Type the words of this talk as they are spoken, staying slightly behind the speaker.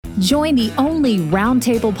Join the only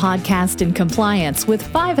roundtable podcast in compliance with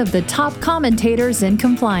 5 of the top commentators in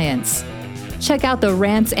compliance. Check out the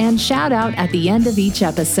rants and shout out at the end of each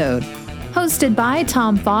episode. Hosted by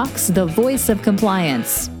Tom Fox, the voice of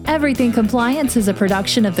compliance. Everything Compliance is a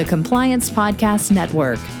production of the Compliance Podcast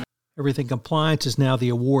Network. Everything Compliance is now the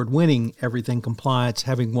award-winning Everything Compliance,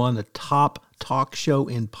 having won the Top Talk Show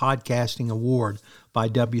in Podcasting Award by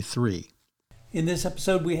W3. In this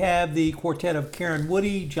episode, we have the quartet of Karen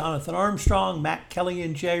Woody, Jonathan Armstrong, Matt Kelly,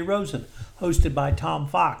 and Jay Rosen, hosted by Tom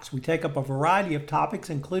Fox. We take up a variety of topics,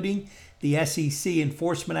 including the SEC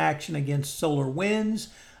enforcement action against SolarWinds,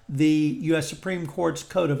 the U.S. Supreme Court's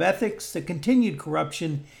Code of Ethics, the continued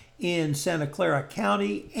corruption in Santa Clara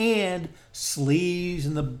County, and sleaze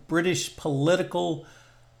in the British political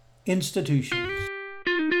institutions.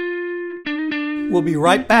 We'll be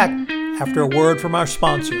right back after a word from our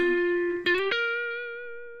sponsor.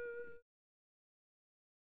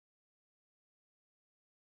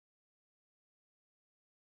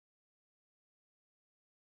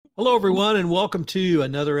 Hello, everyone, and welcome to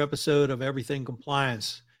another episode of Everything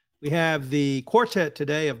Compliance. We have the quartet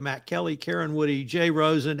today of Matt Kelly, Karen Woody, Jay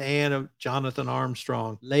Rosen, and of Jonathan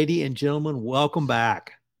Armstrong. Ladies and gentlemen, welcome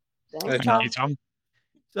back. Thank you, Tom.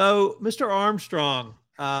 So, Mr. Armstrong,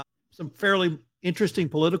 some fairly interesting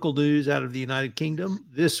political news out of the United Kingdom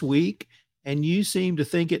this week, and you seem to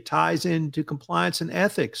think it ties into compliance and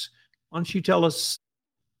ethics. Why don't you tell us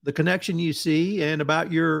the connection you see and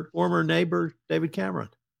about your former neighbor, David Cameron?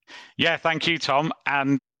 Yeah, thank you, Tom.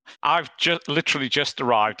 And I've literally just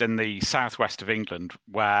arrived in the southwest of England,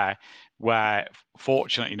 where we're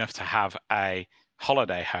fortunate enough to have a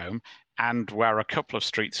holiday home, and we're a couple of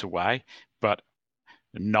streets away, but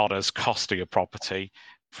not as costly a property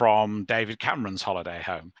from David Cameron's holiday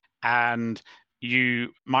home. And you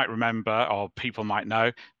might remember, or people might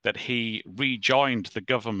know, that he rejoined the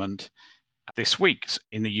government this week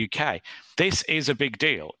in the UK. This is a big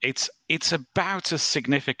deal. It's about as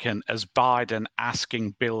significant as Biden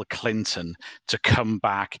asking Bill Clinton to come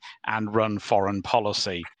back and run foreign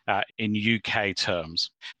policy in UK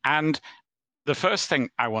terms. And the first thing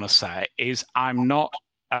I want to say is I'm not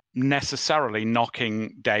necessarily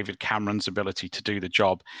knocking David Cameron's ability to do the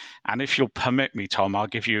job. And if you'll permit me, Tom, I'll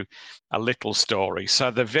give you a little story.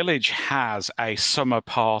 So the village has a summer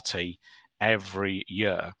party every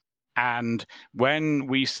year. And when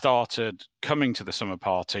we started coming to the summer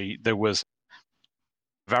party, there was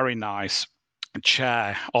a very nice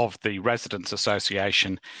chair of the Residents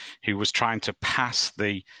Association who was trying to pass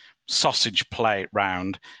the sausage plate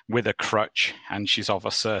round with a crutch, and she's of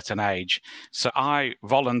a certain age. So I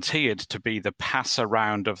volunteered to be the passer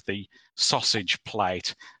round of the sausage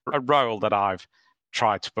plate, a role that I've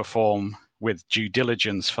tried to perform with due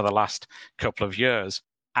diligence for the last couple of years.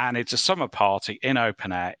 And it's a summer party in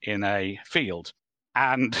open air in a field.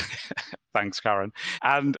 And thanks, Karen.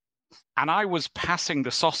 And I was passing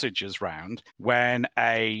the sausages round when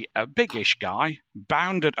a biggish guy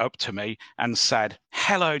bounded up to me and said,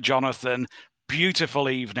 "Hello, Jonathan, beautiful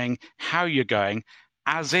evening, how you going?"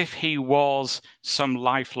 As if he was some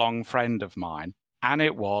lifelong friend of mine. And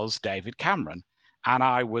it was David Cameron. And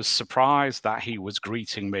I was surprised that he was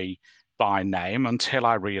greeting me by name until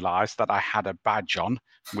I realized that I had a badge on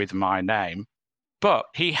with my name. But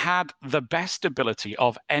he had the best ability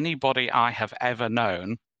of anybody I have ever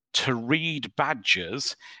known to read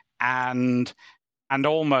badges and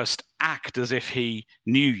almost act as if he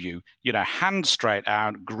knew you, hand straight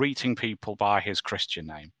out, greeting people by his Christian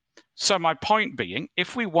name. So my point being,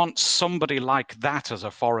 if we want somebody like that as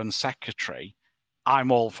a foreign secretary,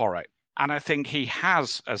 I'm all for it. And I think he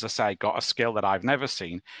has, as I say, got a skill that I've never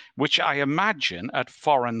seen, which I imagine at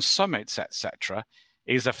foreign summits, etc.,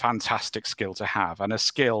 is a fantastic skill to have. And a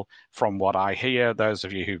skill, from what I hear, those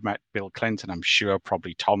of you who've met Bill Clinton, I'm sure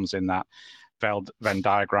probably Tom's in that Venn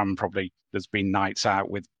diagram. Probably there's been nights out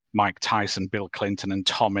with Mike Tyson, Bill Clinton, and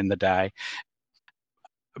Tom in the day.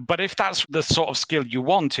 But if that's the sort of skill you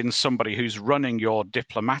want in somebody who's running your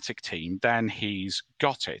diplomatic team, then he's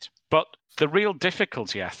got it. But the real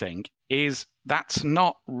difficulty, I think, is that's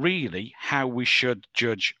not really how we should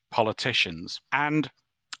judge politicians. And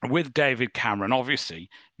with David Cameron, obviously,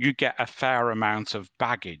 you get a fair amount of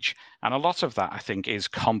baggage. And a lot of that, I think, is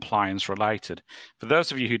compliance related. For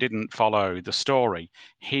those of you who didn't follow the story,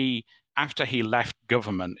 after he left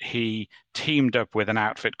government, he teamed up with an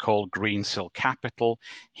outfit called Greensill Capital.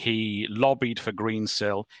 He lobbied for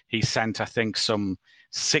Greensill. He sent, I think, some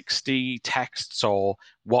 60 texts or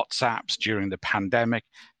WhatsApps during the pandemic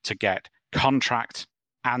to get contract.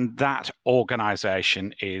 And that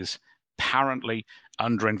organization is apparently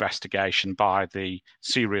under investigation by the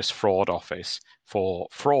Serious Fraud Office for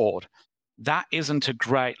fraud. That isn't a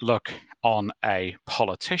great look on a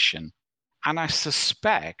politician. And I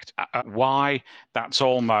suspect why that's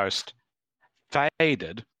almost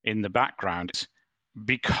faded in the background is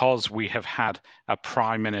because we have had a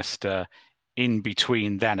prime minister in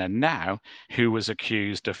between then and now who was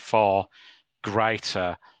accused of far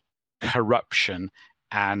greater corruption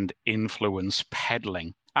and influence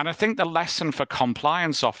peddling. And I think the lesson for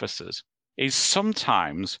compliance officers is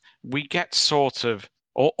sometimes we get sort of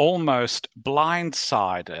almost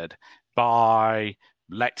blindsided by,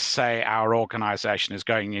 let's say our organization is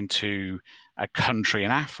going into a country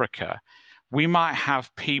in Africa. We might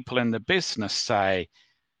have people in the business say,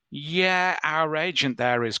 yeah, our agent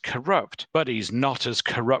there is corrupt, but he's not as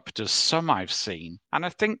corrupt as some I've seen. And I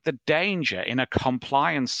think the danger in a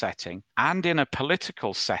compliance setting and in a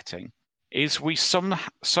political setting is we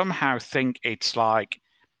somehow think it's like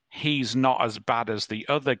he's not as bad as the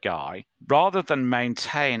other guy, rather than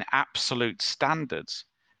maintain absolute standards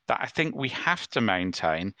that I think we have to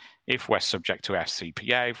maintain if we're subject to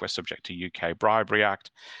FCPA, if we're subject to UK Bribery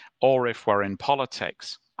Act, or if we're in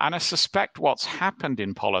politics. And I suspect what's happened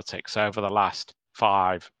in politics over the last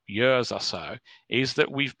 5 years or so is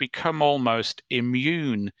that we've become almost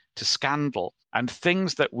immune to scandal, and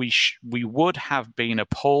things that we would have been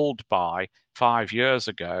appalled by 5 years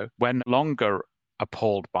ago, we're no longer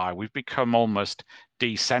appalled by. We've become almost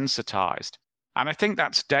desensitized. And I think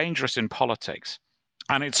that's dangerous in politics.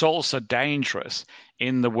 And it's also dangerous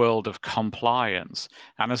in the world of compliance.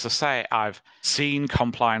 And as I say, I've seen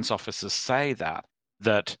compliance officers say that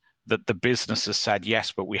the business has said,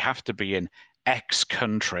 yes, but we have to be in X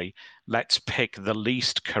country. Let's pick the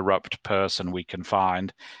least corrupt person we can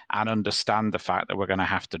find and understand the fact that we're going to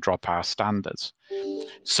have to drop our standards.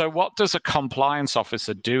 So what does a compliance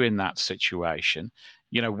officer do in that situation?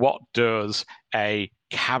 You know, what does a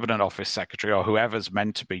cabinet office secretary or whoever's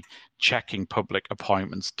meant to be checking public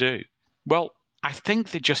appointments do? Well, I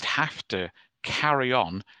think they just have to carry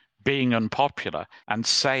on being unpopular and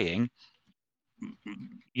saying,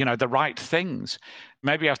 you know, the right things.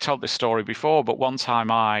 Maybe I've told this story before, but one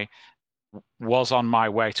time I was on my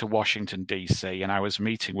way to Washington, D.C., and I was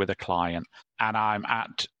meeting with a client, and I'm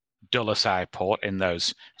at Dulles Airport in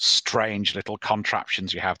those strange little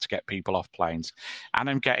contraptions you have to get people off planes. And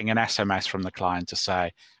I'm getting an SMS from the client to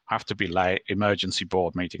say, have to be late, emergency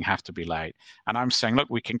board meeting, have to be late. And I'm saying, look,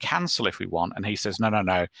 we can cancel if we want. And he says, no,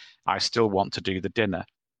 I still want to do the dinner.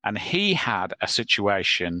 And he had a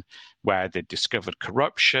situation where they'd discovered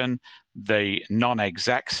corruption, the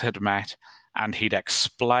non-execs had met, and he'd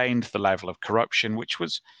explained the level of corruption, which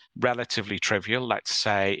was relatively trivial. Let's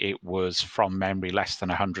say it was, from memory, less than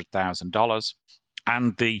 $100,000.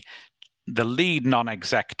 And the lead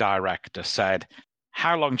non-exec director said,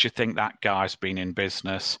 how long do you think that guy's been in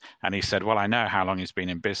business? And he said, well, I know how long he's been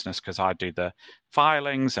in business because I do the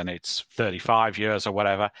filings and it's 35 years or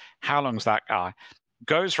whatever. How long's that guy?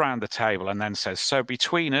 Goes round the table and then says, so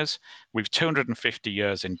between us, we've 250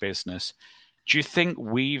 years in business. Do you think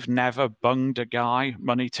we've never bunged a guy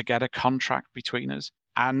money to get a contract between us?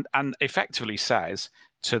 And effectively says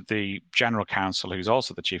to the general counsel, who's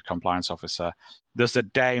also the chief compliance officer, there's a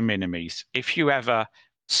de minimis. If you ever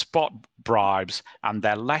spot bribes and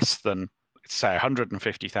they're less than, say,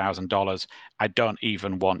 $150,000, I don't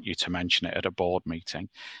even want you to mention it at a board meeting.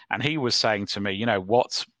 And he was saying to me, you know,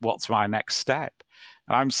 what's my next step?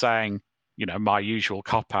 And I'm saying, you know, my usual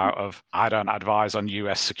cop-out of I don't advise on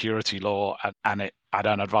US security law and I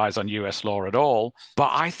don't advise on US law at all. But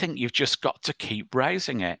I think you've just got to keep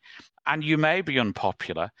raising it. And you may be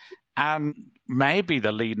unpopular, and maybe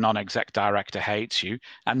the lead non-exec director hates you,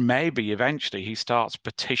 and maybe eventually he starts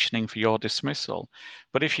petitioning for your dismissal.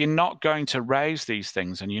 But if you're not going to raise these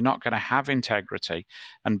things and you're not going to have integrity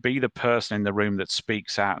and be the person in the room that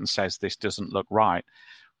speaks out and says this doesn't look right,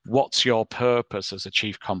 what's your purpose as a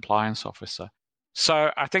chief compliance officer?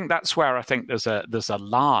 So I think that's where I think there's a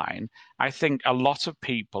line. I think a lot of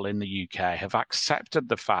people in the UK have accepted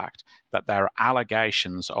the fact that there are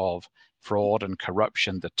allegations of fraud and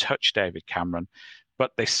corruption that touch David Cameron,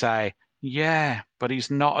 but they say, yeah, but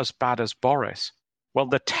he's not as bad as Boris. Well,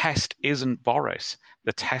 the test isn't Boris.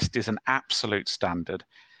 The test is an absolute standard.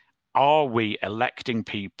 Are we electing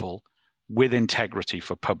people with integrity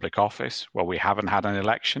for public office? Well, we haven't had an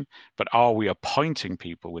election, but are we appointing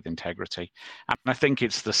people with integrity? And I think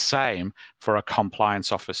it's the same for a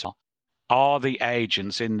compliance officer. Are the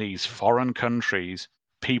agents in these foreign countries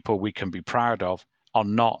people we can be proud of or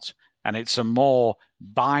not? And it's a more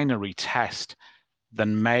binary test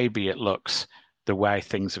than maybe it looks the way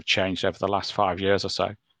things have changed over the last 5 years or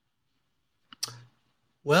so.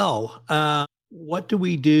 Well, what do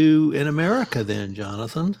we do in America then,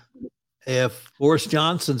 Jonathan? If Boris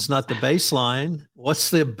Johnson's not the baseline,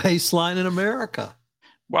 what's the baseline in America?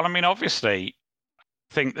 Well, I mean, obviously,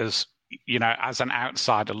 I think there's, as an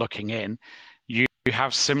outsider looking in, you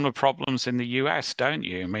have similar problems in the US, don't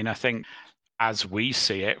you? I mean, I think as we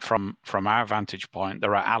see it from our vantage point,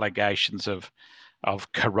 there are allegations of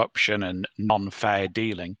corruption and non-fair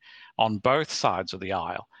dealing on both sides of the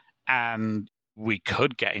aisle. And we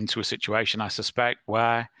could get into a situation, I suspect,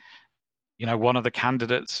 where, one of the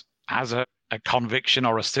candidates has a conviction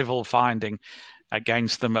or a civil finding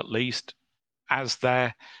against them, at least as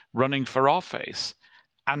they're running for office.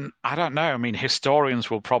 And I don't know. I mean, historians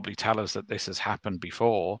will probably tell us that this has happened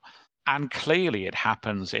before. And clearly it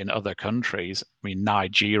happens in other countries. I mean,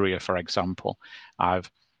 Nigeria, for example, I've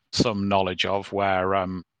some knowledge of, where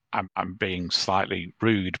I'm being slightly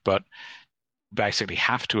rude, but basically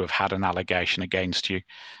have to have had an allegation against you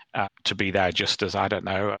to be there, just as, I don't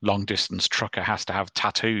know, a long-distance trucker has to have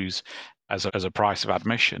tattoos as a price of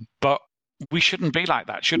admission. But we shouldn't be like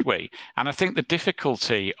that, should we? And I think the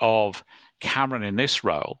difficulty of Cameron in this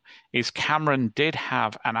role is Cameron did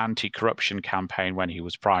have an anti-corruption campaign when he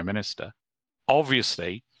was Prime Minister.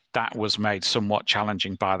 Obviously, that was made somewhat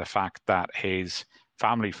challenging by the fact that his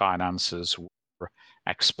family finances were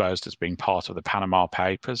exposed as being part of the Panama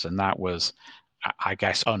Papers, and that was, I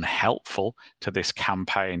guess, unhelpful to this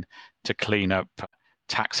campaign to clean up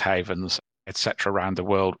tax havens, etc., around the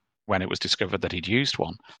world when it was discovered that he'd used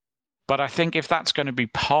one. But I think if that's going to be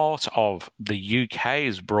part of the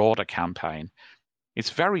UK's broader campaign, it's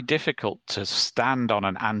very difficult to stand on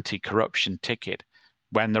an anti-corruption ticket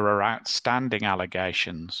when there are outstanding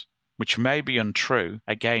allegations, which may be untrue,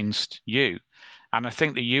 against you. And I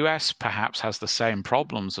think the US perhaps has the same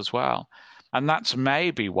problems as well. And that's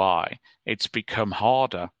maybe why it's become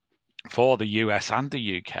harder for the US and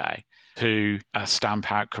the UK to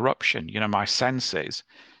stamp out corruption. My sense is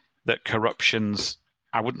that corruption's,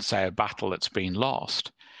 I wouldn't say a battle that's been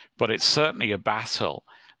lost, but it's certainly a battle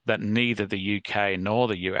that neither the UK nor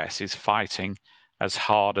the US is fighting as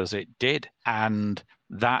hard as it did. And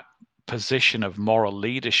that position of moral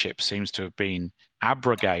leadership seems to have been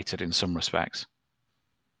abrogated in some respects.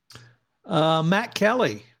 Matt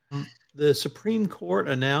Kelly, the Supreme Court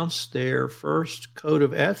announced their first code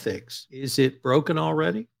of ethics. Is it broken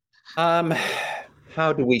already?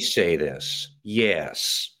 How do we say this?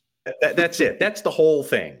 Yes. That's it. That's the whole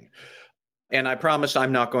thing. And I promise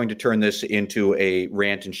I'm not going to turn this into a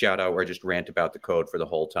rant and shout out or just rant about the code for the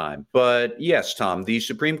whole time. But yes, Tom, the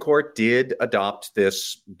Supreme Court did adopt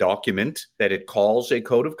this document that it calls a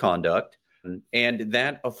code of conduct. And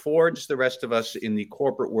that affords the rest of us in the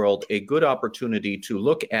corporate world a good opportunity to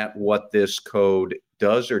look at what this code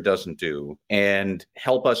does or doesn't do and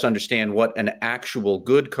help us understand what an actual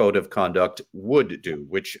good code of conduct would do,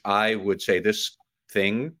 which I would say this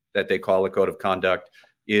thing that they call a code of conduct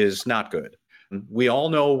is not good. We all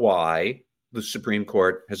know why the Supreme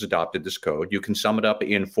Court has adopted this code. You can sum it up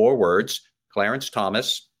in 4 words: Clarence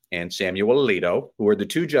Thomas and Samuel Alito, who are the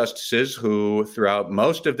 2 justices who throughout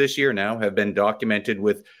most of this year now have been documented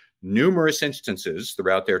with numerous instances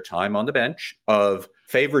throughout their time on the bench of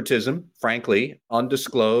favoritism, frankly,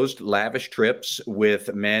 undisclosed, lavish trips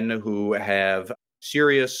with men who have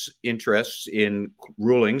serious interests in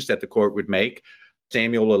rulings that the court would make.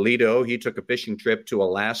 Samuel Alito, he took a fishing trip to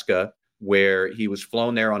Alaska where he was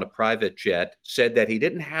flown there on a private jet, said that he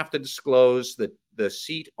didn't have to disclose the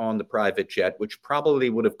seat on the private jet, which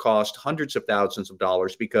probably would have cost hundreds of thousands of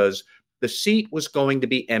dollars because the seat was going to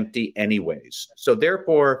be empty anyways. So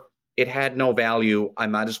therefore, it had no value. I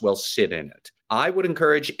might as well sit in it. I would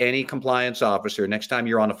encourage any compliance officer, next time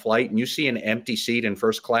you're on a flight and you see an empty seat in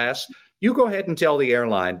first class, you go ahead and tell the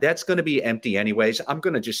airline, that's going to be empty anyways. I'm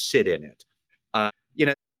going to just sit in it.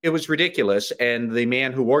 It was ridiculous. And the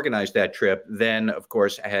man who organized that trip then, of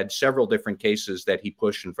course, had several different cases that he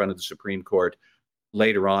pushed in front of the Supreme Court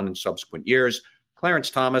later on in subsequent years. Clarence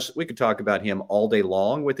Thomas, we could talk about him all day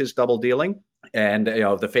long with his double dealing and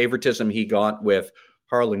the favoritism he got with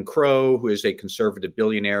Harlan Crow, who is a conservative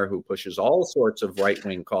billionaire who pushes all sorts of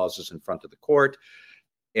right-wing causes in front of the court.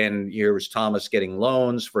 And here was Thomas getting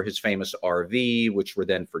loans for his famous RV, which were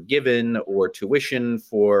then forgiven, or tuition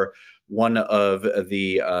for one of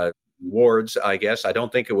the wards, I guess. I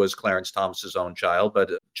don't think it was Clarence Thomas's own child,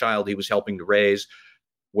 but a child he was helping to raise,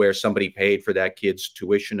 where somebody paid for that kid's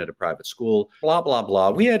tuition at a private school, blah, blah,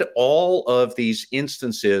 blah. We had all of these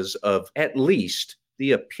instances of at least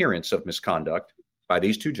the appearance of misconduct by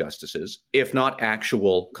these 2 justices, if not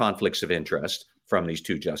actual conflicts of interest from these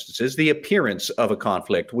 2 justices. The appearance of a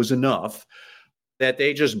conflict was enough that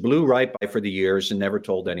they just blew right by for the years and never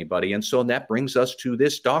told anybody. And so that brings us to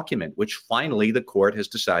this document, which finally the court has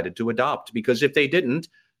decided to adopt, because if they didn't,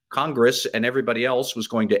 Congress and everybody else was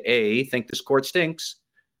going to A, think this court stinks,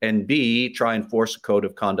 and B, try and force a code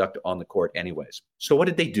of conduct on the court anyways. So what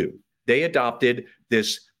did they do? They adopted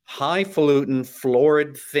this highfalutin,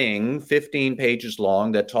 florid thing, 15 pages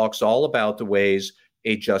long, that talks all about the ways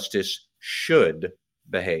a justice should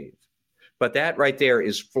behave. But that right there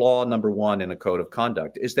is flaw number one in a code of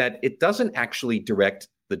conduct, is that it doesn't actually direct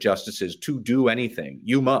the justices to do anything.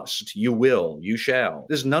 You must, you will, you shall.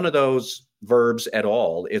 There's none of those verbs at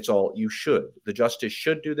all. It's all you should. The justice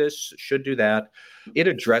should do this, should do that. It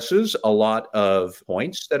addresses a lot of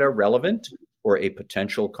points that are relevant for a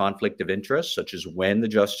potential conflict of interest, such as when the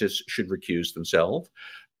justice should recuse themselves,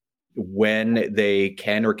 when they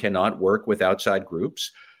can or cannot work with outside groups.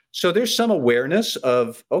 So there's some awareness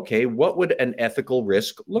of, okay, what would an ethical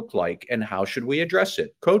risk look like and how should we address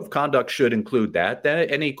it? Code of conduct should include that. Then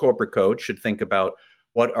any corporate code should think about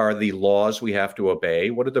what are the laws we have to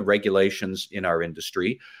obey? What are the regulations in our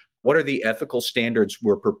industry? What are the ethical standards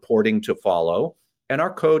we're purporting to follow? And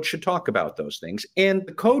our code should talk about those things. And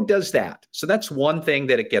the code does that. So that's one thing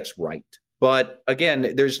that it gets right. But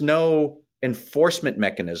again, there's no enforcement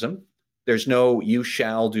mechanism. There's no, you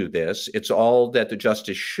shall do this. It's all that the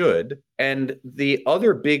justice should. And the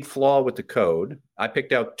other big flaw with the code, I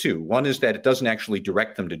picked out two. One is that it doesn't actually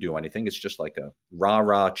direct them to do anything. It's just like a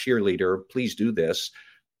rah-rah cheerleader, please do this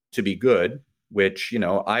to be good, which,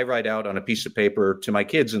 I write out on a piece of paper to my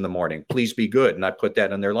kids in the morning, please be good. And I put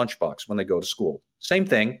that in their lunchbox when they go to school. Same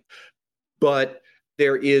thing. But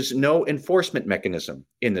there is no enforcement mechanism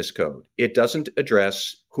in this code. It doesn't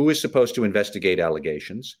address who is supposed to investigate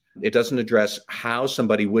allegations. It doesn't address how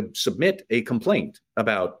somebody would submit a complaint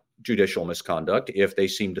about judicial misconduct if they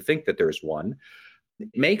seem to think that there's one. It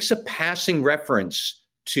makes a passing reference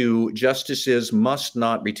to justices must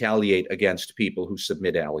not retaliate against people who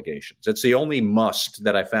submit allegations. It's the only must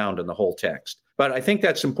that I found in the whole text. But I think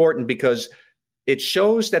that's important because it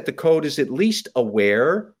shows that the code is at least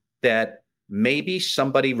aware that maybe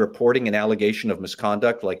somebody reporting an allegation of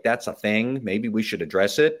misconduct, like that's a thing, maybe we should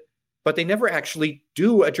address it, but they never actually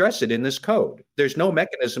do address it in this code. There's no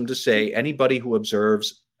mechanism to say anybody who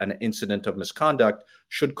observes an incident of misconduct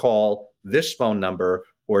should call this phone number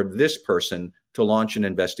or this person to launch an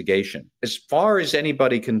investigation. As far as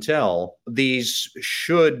anybody can tell, these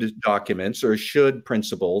should documents or should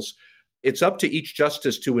principles, it's up to each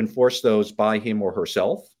justice to enforce those by him or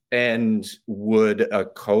herself. And would a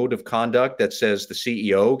code of conduct that says the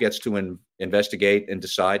CEO gets to investigate and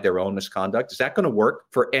decide their own misconduct, is that going to work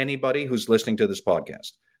for anybody who's listening to this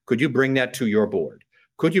podcast? Could you bring that to your board?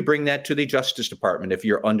 Could you bring that to the Justice Department if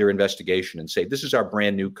you're under investigation and say, this is our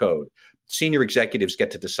brand new code? Senior executives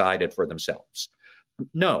get to decide it for themselves.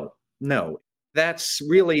 No. That's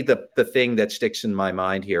really the thing that sticks in my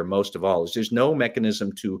mind here most of all, is there's no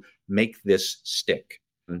mechanism to make this stick.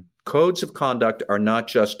 Codes of conduct are not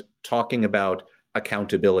just talking about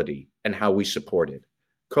accountability and how we support it.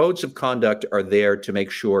 Codes of conduct are there to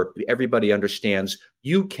make sure everybody understands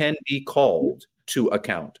you can be called to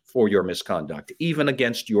account for your misconduct, even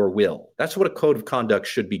against your will. That's what a code of conduct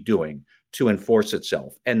should be doing to enforce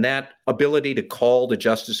itself. And that ability to call the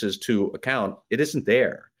justices to account, it isn't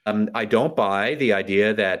there. I don't buy the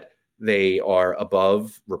idea that they are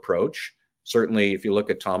above reproach. Certainly, if you look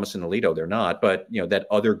at Thomas and Alito, they're not, but that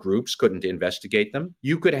other groups couldn't investigate them.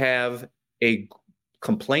 You could have a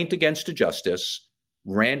complaint against a justice,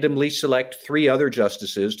 randomly select 3 other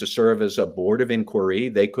justices to serve as a board of inquiry.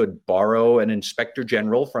 They could borrow an inspector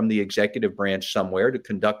general from the executive branch somewhere to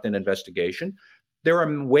conduct an investigation. There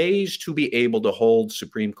are ways to be able to hold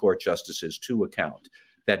Supreme Court justices to account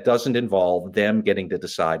that doesn't involve them getting to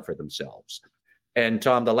decide for themselves. And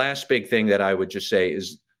Tom, the last big thing that I would just say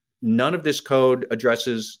is none of this code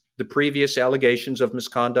addresses the previous allegations of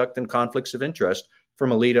misconduct and conflicts of interest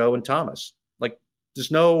from Alito and Thomas. Like,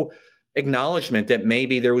 there's no acknowledgement that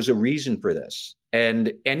maybe there was a reason for this.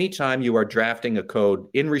 And anytime you are drafting a code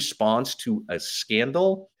in response to a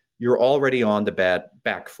scandal, you're already on the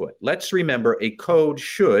back foot. Let's remember, a code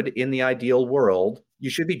should, in the ideal world, you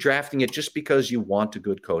should be drafting it just because you want a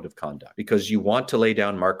good code of conduct, because you want to lay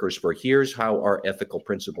down markers for here's how our ethical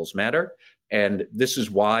principles matter. And this is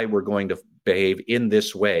why we're going to behave in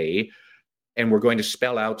this way. And we're going to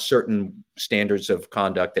spell out certain standards of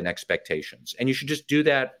conduct and expectations. And you should just do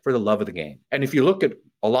that for the love of the game. And if you look at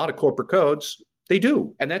a lot of corporate codes, they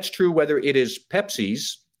do. And that's true whether it is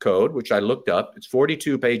Pepsi's code, which I looked up. It's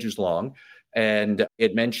 42 pages long. And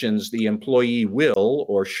it mentions the employee will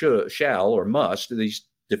or shall or must, these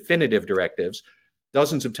definitive directives,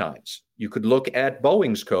 dozens of times. You could look at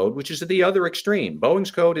Boeing's code, which is at the other extreme.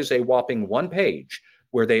 Boeing's code is a whopping 1 page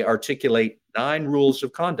where they articulate 9 rules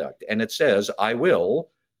of conduct. And it says, I will,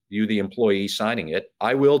 you the employee signing it,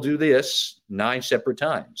 I will do this 9 separate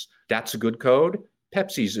times. That's a good code.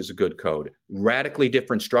 Pepsi's is a good code. Radically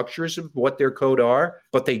different structures of what their code are,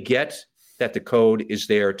 but they get that the code is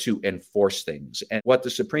there to enforce things. And what the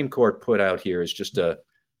Supreme Court put out here is just a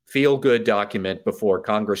feel-good document before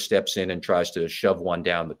Congress steps in and tries to shove one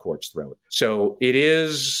down the court's throat. So it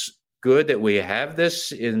is good that we have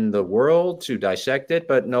this in the world to dissect it,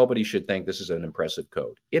 but nobody should think this is an impressive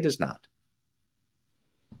code. It is not.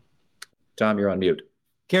 Tom, you're on mute.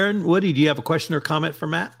 Karen Woody, do you have a question or comment for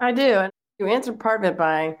Matt? I do. And you answered part of it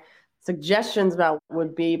by suggestions about what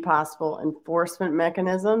would be possible enforcement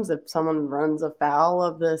mechanisms if someone runs afoul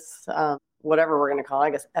of this, whatever we're going to call it, I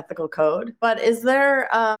guess, ethical code. But is there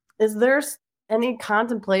any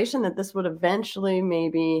contemplation that this would eventually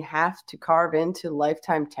maybe have to carve into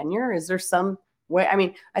lifetime tenure? Is there some way? I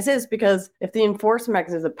mean, I say this because if the enforcement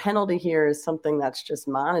mechanism, the penalty here is something that's just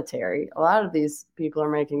monetary, a lot of these people are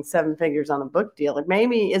making 7 figures on a book deal. Like,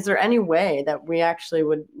 maybe, is there any way that we actually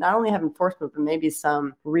would not only have enforcement, but maybe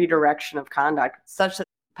some redirection of conduct such that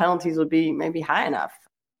penalties would be maybe high enough?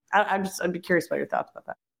 I'd be curious about your thoughts about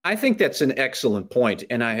that. I think that's an excellent point.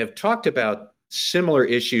 And I have talked about similar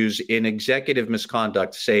issues in executive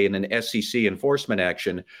misconduct, say in an SEC enforcement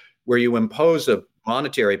action, where you impose a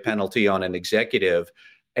monetary penalty on an executive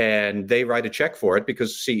and they write a check for it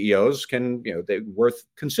because CEOs can, they're worth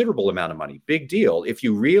considerable amount of money. Big deal. If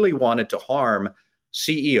you really wanted to harm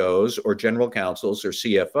CEOs or general counsels or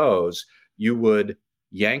CFOs, you would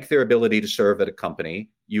yank their ability to serve at a company.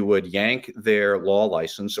 You would yank their law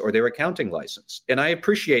license or their accounting license. And I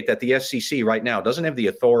appreciate that the SEC right now doesn't have the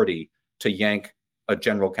authority to yank a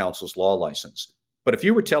general counsel's law license. But if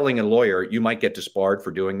you were telling a lawyer you might get disbarred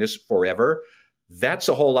for doing this forever, that's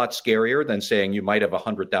a whole lot scarier than saying you might have a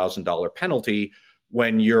 $100,000 penalty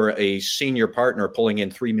when you're a senior partner pulling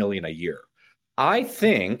in $3 million a year. I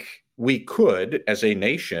think we could, as a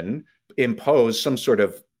nation, impose some sort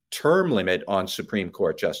of term limit on Supreme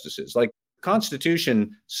Court justices. Like the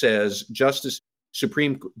Constitution says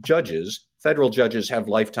Supreme judges, federal judges have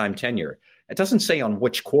lifetime tenure. It doesn't say on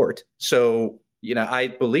which court. So, I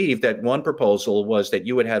believe that one proposal was that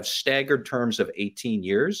you would have staggered terms of 18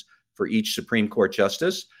 years for each Supreme Court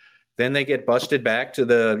justice. Then they get busted back to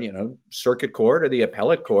the, circuit court or the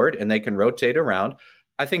appellate court, and they can rotate around.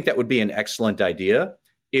 I think that would be an excellent idea.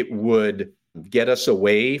 It would get us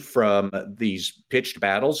away from these pitched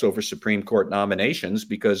battles over Supreme Court nominations,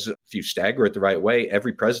 because if you stagger it the right way,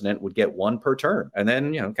 every president would get 1 per term. And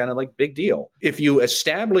then, kind of like big deal. If you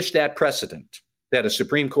establish that precedent, that a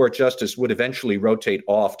Supreme Court justice would eventually rotate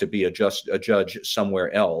off to be a judge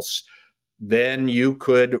somewhere else, then you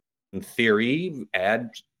could, in theory, add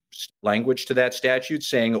language to that statute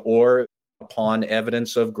saying, or upon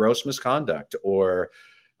evidence of gross misconduct, or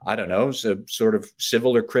I don't know, some sort of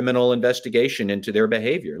civil or criminal investigation into their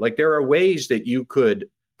behavior. Like, there are ways that you could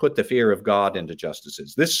put the fear of God into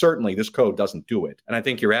justices. This code doesn't do it. And I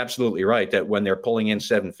think you're absolutely right that when they're pulling in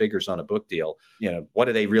 7 figures on a book deal, what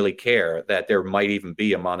do they really care that there might even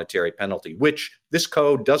be a monetary penalty, which this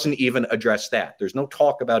code doesn't even address that. There's no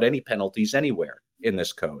talk about any penalties anywhere in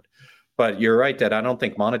this code. But you're right that I don't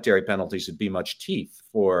think monetary penalties would be much teeth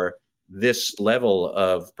for this level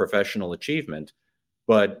of professional achievement.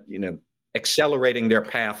 But, accelerating their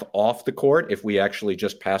path off the court, if we actually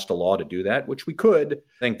just passed a law to do that, which we could,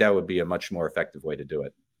 I think that would be a much more effective way to do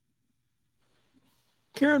it.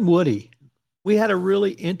 Karen Woody, we had a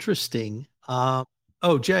really interesting,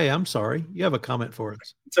 Jay, I'm sorry. You have a comment for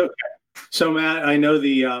us. It's okay. So, Matt, I know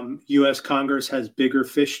the U.S. Congress has bigger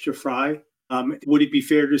fish to fry. Would it be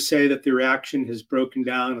fair to say that the reaction has broken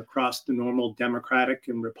down across the normal Democratic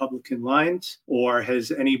and Republican lines? Or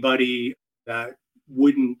has anybody that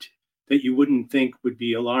you wouldn't think would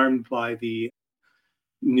be alarmed by the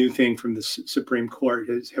new thing from the Supreme Court?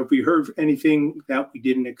 Have we heard anything that we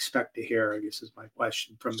didn't expect to hear, I guess is my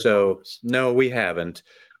question from the Congress? No, we haven't.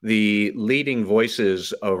 The leading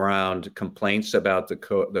voices around complaints about the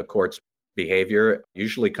court's behavior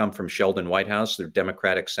usually come from Sheldon Whitehouse, the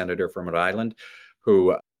Democratic senator from Rhode Island,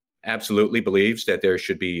 who absolutely believes that there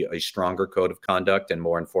should be a stronger code of conduct and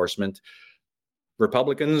more enforcement.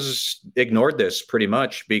 Republicans ignored this pretty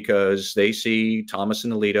much because they see Thomas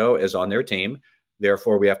and Alito as on their team.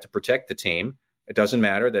 Therefore, we have to protect the team. It doesn't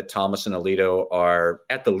matter that Thomas and Alito are,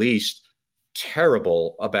 at the least,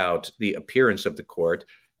 terrible about the appearance of the court.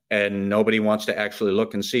 And nobody wants to actually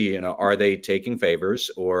look and see, are they taking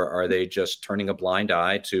favors, or are they just turning a blind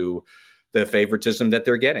eye to the favoritism that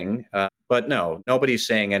they're getting. But no, nobody's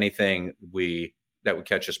saying anything that would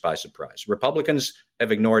catch us by surprise. Republicans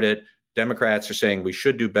have ignored it. Democrats are saying we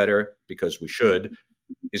should do better because we should.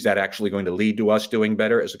 Is that actually going to lead to us doing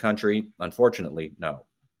better as a country? Unfortunately, no.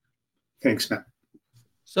 Thanks, Matt.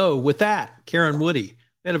 So with that, Karen Woody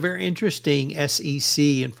had a very interesting SEC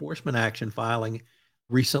enforcement action filing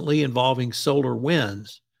recently involving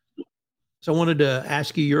SolarWinds. So I wanted to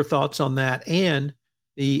ask you your thoughts on that and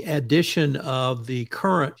the addition of the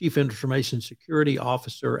current Chief Information Security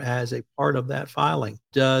Officer as a part of that filing.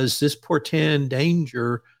 Does this portend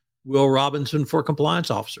danger, Will Robinson, for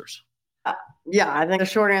compliance officers? Yeah, I think the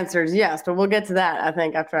short answer is yes, but we'll get to that, I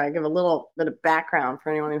think, after I give a little bit of background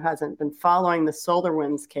for anyone who hasn't been following the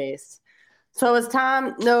SolarWinds case. So as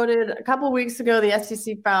Tom noted, a couple of weeks ago, the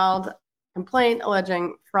SEC filed a complaint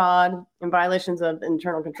alleging fraud and violations of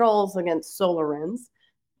internal controls against SolarWinds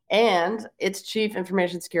and its Chief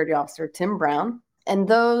Information Security Officer, Tim Brown. And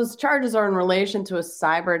those charges are in relation to a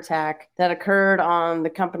cyber attack that occurred on the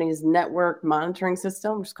company's network monitoring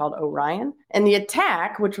system, which is called Orion. And the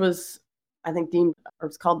attack, which was, I think,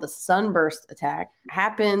 it's called the Sunburst attack,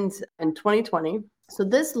 happened in 2020. So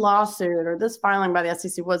this lawsuit or this filing by the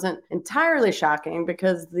SEC wasn't entirely shocking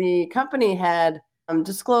because the company had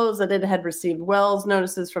disclosed that it had received Wells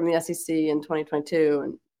notices from the SEC in 2022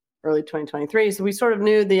 and early 2023. So we sort of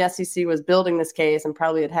knew the SEC was building this case and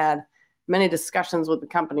probably had many discussions with the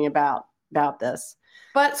company about this.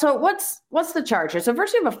 But so what's the charge here? So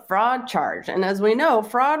first you have a fraud charge. And as we know,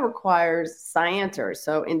 fraud requires scienter,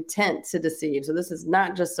 so intent to deceive. So this is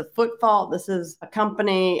not just a foot fault. This is a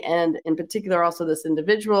company and in particular also this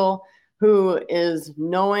individual who is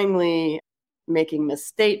knowingly making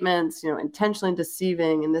misstatements, intentionally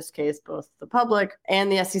deceiving, in this case, both the public and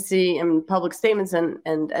the SEC in public statements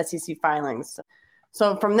and SEC filings.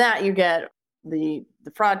 So from that, you get the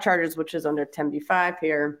fraud charges, which is under 10b-5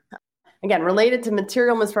 here. Again, related to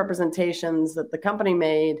material misrepresentations that the company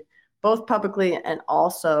made, both publicly and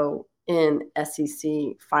also in SEC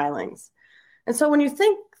filings. And so when you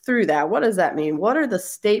think through that, what does that mean? What are the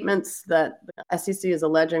statements that the SEC is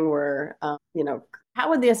alleging were, how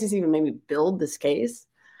would the SEC even maybe build this case?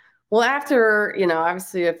 Well, after,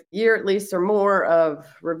 obviously a year at least or more of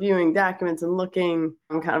reviewing documents and looking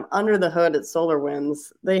kind of under the hood at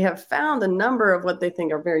SolarWinds, they have found a number of what they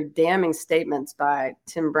think are very damning statements by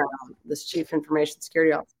Tim Brown, this Chief Information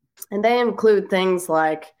Security Officer. And they include things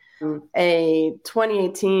like a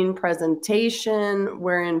 2018 presentation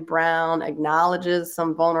wherein Brown acknowledges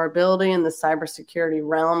some vulnerability in the cybersecurity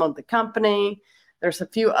realm of the company. There's a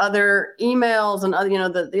few other emails and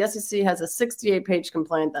other, the SEC has a 68-page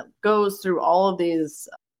complaint that goes through all of these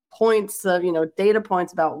points of, data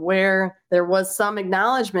points about where there was some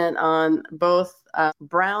acknowledgement on both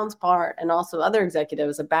Brown's part and also other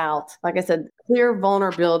executives about, like I said, clear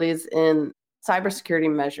vulnerabilities in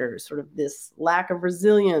cybersecurity measures, sort of this lack of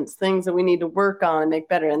resilience, things that we need to work on and make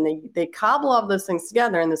better. And they cobble all those things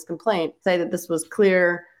together in this complaint, say that this was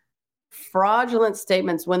clear fraudulent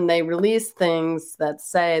statements when they release things that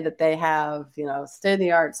say that they have,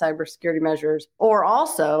 state-of-the-art cybersecurity measures. Or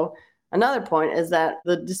also, another point is that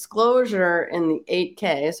the disclosure in the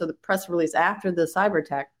 8K, so the press release after the cyber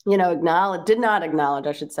attack, did not acknowledge,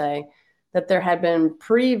 I should say, that there had been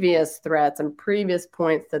previous threats and previous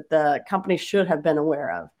points that the company should have been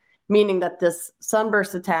aware of, meaning that this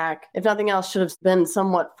Sunburst attack, if nothing else, should have been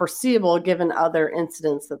somewhat foreseeable given other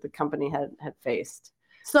incidents that the company had faced.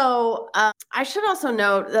 So I should also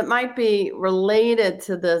note that might be related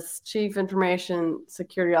to this Chief Information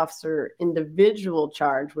Security Officer individual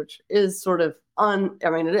charge, which is sort of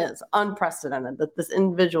it is unprecedented that this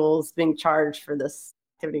individual is being charged for this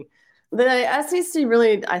activity. The SEC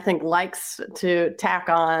really, I think, likes to tack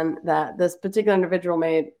on that this particular individual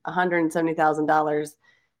made $170,000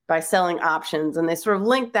 by selling options, and they sort of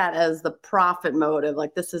link that as the profit motive,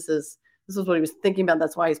 like this is what he was thinking about.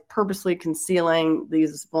 That's why he's purposely concealing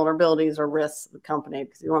these vulnerabilities or risks of the company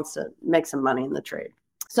because he wants to make some money in the trade.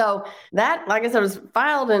 So that, like I said, was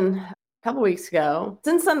filed in a couple weeks ago.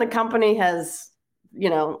 Since then, the company has,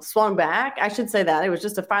 swung back. I should say that it was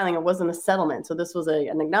just a filing. It wasn't a settlement. So this was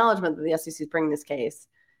an acknowledgement that the SEC is bringing this case.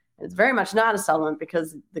 It's very much not a settlement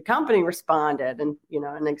because the company responded and, in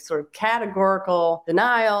a sort of categorical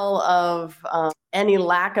denial of any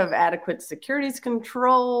lack of adequate securities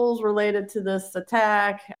controls related to this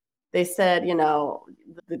attack. They said,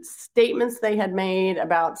 the statements they had made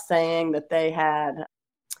about saying that they had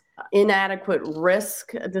inadequate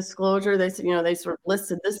risk disclosure. They said, they sort of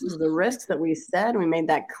listed, this is the risks that we said. We made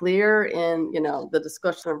that clear in, the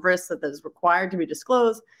discussion of risks that is required to be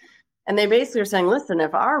disclosed. And they basically are saying, listen,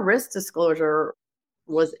 if our risk disclosure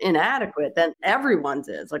was inadequate, then everyone's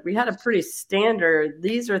is. Like, we had a pretty standard,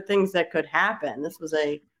 these are things that could happen. This was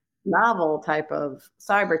a novel type of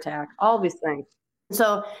cyber attack, all these things.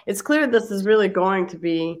 So it's clear this is really going to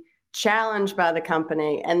be challenged by the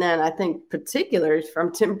company. And then I think particularly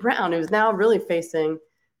from Tim Brown, who's now really facing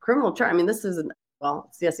criminal charge. I mean, this isn't, well,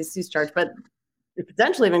 it's the SEC's charge, but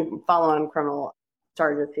potentially even follow on criminal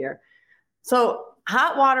charges here. So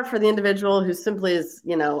hot water for the individual who simply is,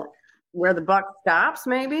 where the buck stops,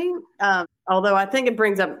 maybe. Although I think it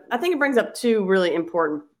brings up two really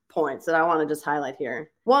important points that I want to just highlight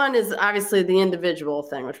here. One is obviously the individual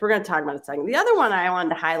thing, which we're going to talk about in a second. The other one I wanted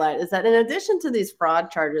to highlight is that in addition to these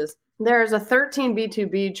fraud charges, there's a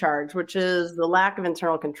 13B2B charge, which is the lack of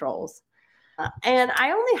internal controls. And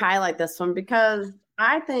I only highlight this one because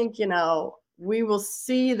I think, we will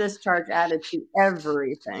see this charge added to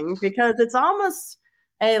everything, because it's almost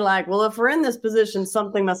well, if we're in this position,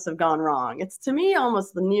 something must have gone wrong. It's, to me,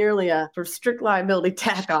 almost nearly a sort of strict liability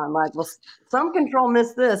tack on, well, some control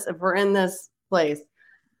missed this if we're in this place.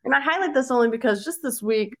 And I highlight this only because just this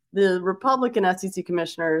week, the Republican SEC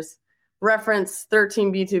commissioners referenced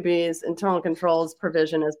 13B2B's internal controls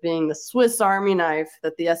provision as being the Swiss Army knife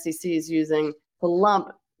that the SEC is using to lump,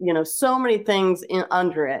 so many things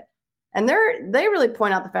under it. And they really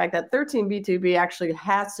point out the fact that 13B2B actually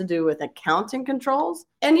has to do with accounting controls.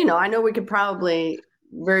 And, I know we could probably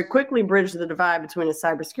very quickly bridge the divide between a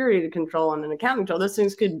cybersecurity control and an accounting control. Those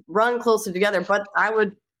things could run closer together, but I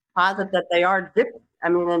would posit that they are different. I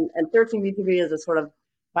mean, and 13B2B is a sort of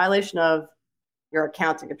violation of your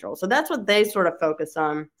accounting control. So that's what they sort of focus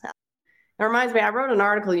on. It reminds me, I wrote an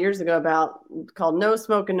article years ago called No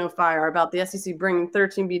Smoke and No Fire, about the SEC bringing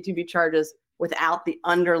 13B2B charges without the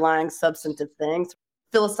underlying substantive things.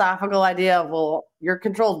 Philosophical idea of, well, your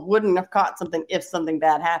controls wouldn't have caught something if something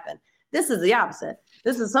bad happened. This is the opposite.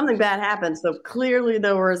 This is something bad happened, so clearly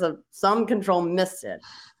there was some control missed it.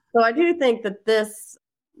 So I do think that this,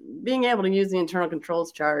 being able to use the internal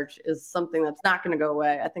controls charge, is something that's not going to go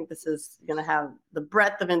away. I think this is going to have the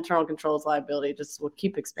breadth of internal controls liability just will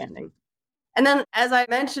keep expanding. And then, as I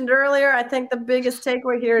mentioned earlier, I think the biggest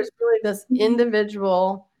takeaway here is really this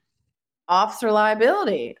individual officer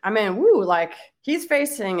liability. I mean, he's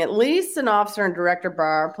facing at least an officer and director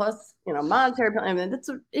bar plus, monetary. I mean,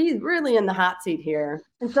 he's really in the hot seat here.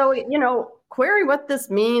 And so, query what this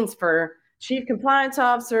means for chief compliance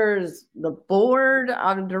officers, the board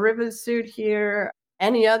on a derivative suit here,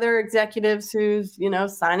 any other executives who's,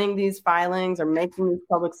 signing these filings or making these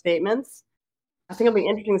public statements. I think it'll be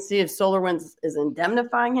interesting to see if SolarWinds is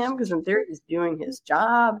indemnifying him, because in theory, he's doing his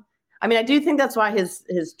job. I mean, I do think that's why his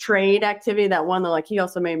trade activity, that one, he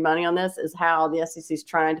also made money on this, is how the SEC is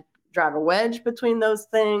trying to drive a wedge between those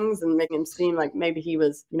things and making him seem like maybe he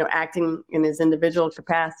was, acting in his individual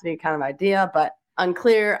capacity kind of idea, but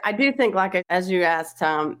unclear. I do think, as you asked,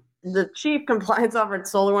 Tom, the chief compliance officer at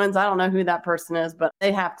SolarWinds, I don't know who that person is, but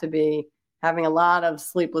they have to be having a lot of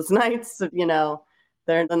sleepless nights.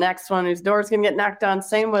 They're the next one whose door's going to get knocked on.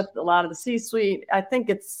 Same with a lot of the C-suite. I think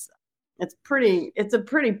it's a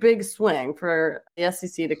pretty big swing for the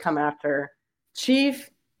SEC to come after chief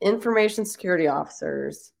information security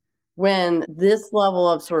officers when this level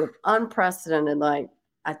of sort of unprecedented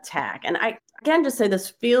attack. And I can just say this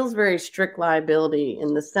feels very strict liability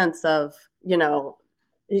in the sense of,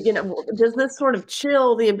 does this sort of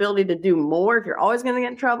chill the ability to do more if you're always going to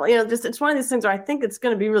get in trouble? It's one of these things where I think it's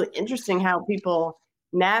going to be really interesting how people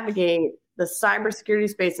navigate the cybersecurity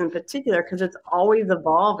space in particular, because it's always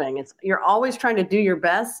evolving. You're always trying to do your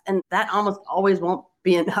best, and that almost always won't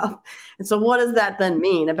be enough. And so what does that then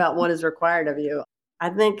mean about what is required of you? I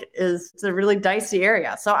think it's a really dicey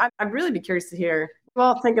area. So I'd really be curious to hear you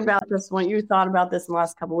all think about this, what you thought about this in the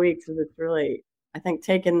last couple of weeks, because it's really, I think,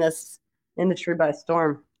 taken this industry by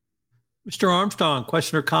storm. Mr. Armstrong,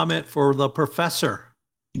 question or comment for the professor?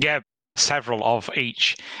 Yeah, several of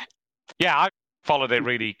each. Yeah, I followed it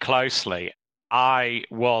really closely. I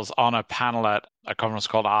was on a panel at a conference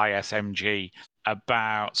called ISMG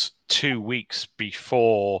about 2 weeks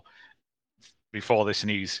before this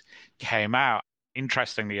news came out.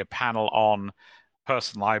 Interestingly, a panel on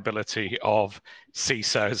personal liability of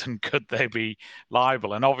CISOs and could they be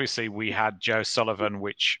liable. And obviously we had Joe Sullivan,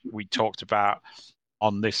 which we talked about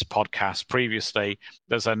on this podcast previously.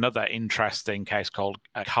 There's another interesting case called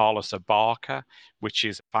Carlos Abarca, which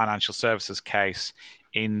is a financial services case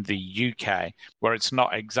in the UK, where it's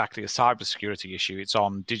not exactly a cybersecurity issue, it's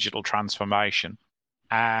on digital transformation.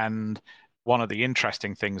 And one of the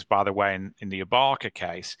interesting things, by the way, in the Abarca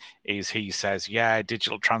case is he says, yeah,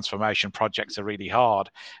 digital transformation projects are really hard.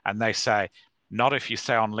 And they say, not if you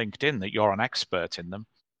say on LinkedIn that you're an expert in them.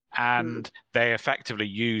 And they effectively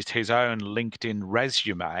used his own LinkedIn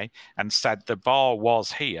resume and said the bar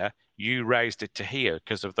was here. You raised it to here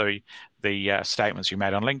because of the statements you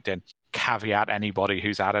made on LinkedIn. Caveat anybody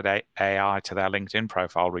who's added AI to their LinkedIn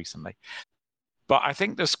profile recently. But I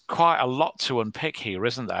think there's quite a lot to unpick here,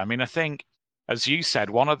 isn't there? I mean, I think, as you said,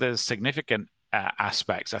 one of the significant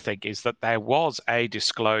aspects, I think, is that there was a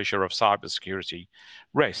disclosure of cybersecurity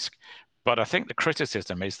risk. But I think the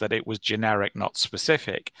criticism is that it was generic, not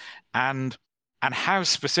specific. And how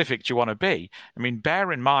specific do you want to be? I mean,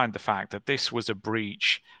 bear in mind the fact that this was a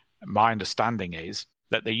breach. My understanding is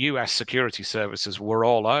that the US security services were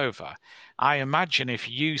all over. I imagine if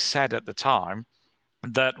you said at the time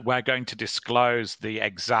that we're going to disclose the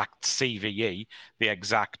exact CVE, the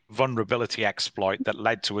exact vulnerability exploit that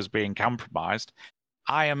led to us being compromised,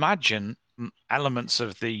 I imagine elements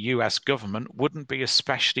of the US government wouldn't be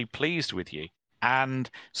especially pleased with you. And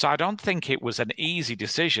so I don't think it was an easy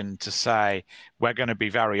decision to say we're going to be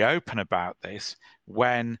very open about this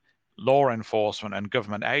when law enforcement and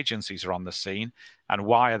government agencies are on the scene. And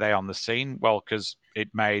why are they on the scene? Well, because it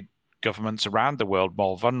made governments around the world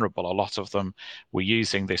more vulnerable. A lot of them were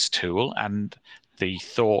using this tool, and the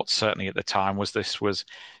thought certainly at the time was this was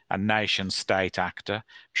a nation state actor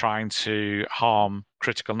trying to harm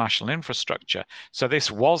critical national infrastructure. So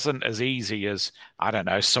this wasn't as easy as, I don't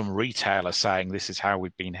know, some retailer saying this is how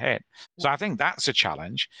we've been hit. So I think that's a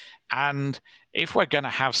challenge. And if we're going to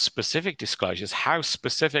have specific disclosures, how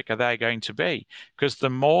specific are they going to be? Because the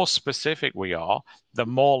more specific we are, the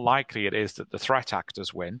more likely it is that the threat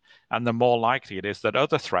actors win, and the more likely it is that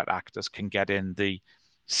other threat actors can get in the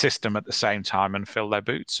system at the same time and fill their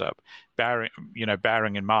boots up,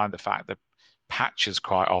 bearing in mind the fact that patches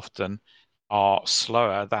quite often are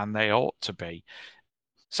slower than they ought to be.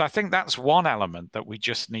 So I think that's one element that we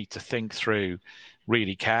just need to think through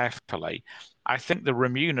really carefully. I think the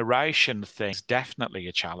remuneration thing is definitely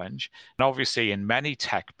a challenge. And obviously in many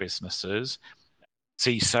tech businesses,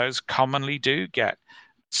 CISOs commonly do get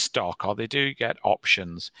stock or they do get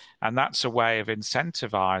options, and that's a way of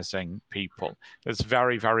incentivizing people that's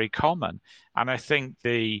very, very common. And I think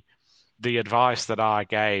the advice that I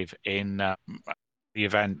gave in the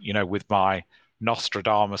event, with my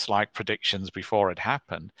Nostradamus-like predictions before it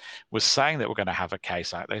happened, was saying that we're going to have a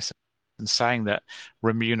case like this and saying that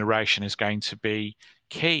remuneration is going to be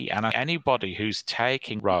key. And anybody who's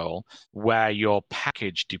taking a role where your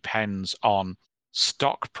package depends on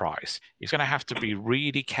stock price is going to have to be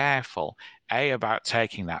really careful, A, about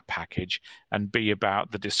taking that package, and B,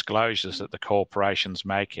 about the disclosures that the corporation's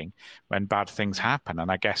making when bad things happen.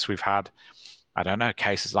 And I guess we've had, I don't know,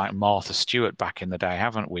 cases like Martha Stewart back in the day,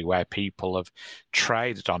 haven't we, where people have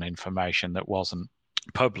traded on information that wasn't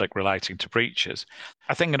public relating to breaches.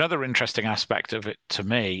 I think another interesting aspect of it to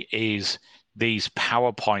me is these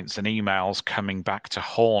PowerPoints and emails coming back to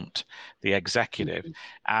haunt the executive.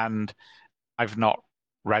 And I've not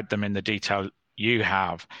read them in the detail you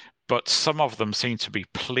have, but some of them seem to be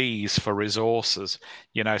pleas for resources,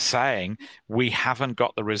 saying we haven't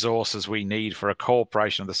got the resources we need for a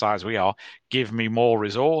corporation of the size we are. Give me more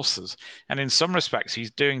resources. And in some respects,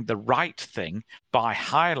 he's doing the right thing by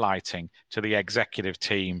highlighting to the executive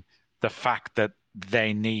team the fact that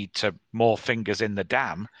they need more fingers in the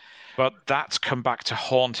dam. But that's come back to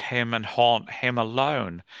haunt him and haunt him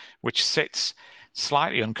alone, which sits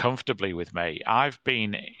slightly uncomfortably with me. I've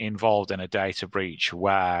been involved in a data breach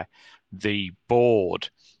where the board,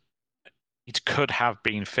 it could have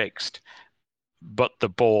been fixed, but the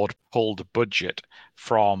board pulled budget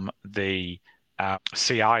from the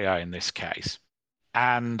CIO in this case.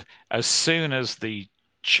 And as soon as the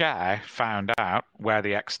chair found out where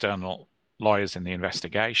the external lawyers in the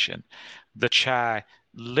investigation, the chair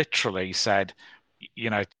literally said,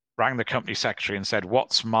 rang the company secretary and said,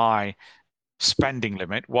 what's my spending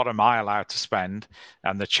limit? What am I allowed to spend?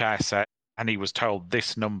 And the chair said, and he was told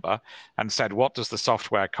this number, and said, what does the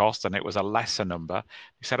software cost? And it was a lesser number.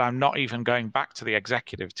 He said, I'm not even going back to the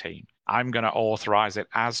executive team. I'm going to authorize it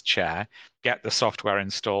as chair, get the software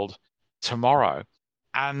installed tomorrow.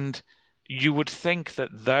 And you would think that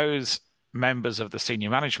those members of the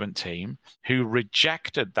senior management team who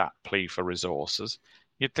rejected that plea for resources,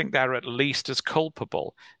 you'd think they're at least as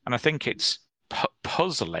culpable. And I think it's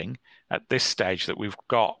puzzling at this stage that we've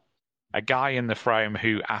got a guy in the frame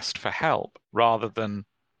who asked for help rather than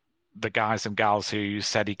the guys and gals who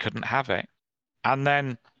said he couldn't have it. And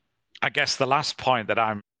then I guess the last point that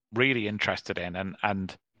I'm really interested in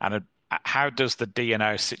and how does the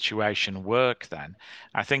D&O situation work then?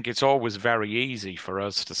 I think it's always very easy for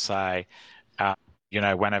us to say,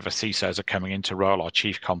 whenever CISOs are coming into role or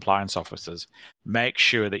chief compliance officers, make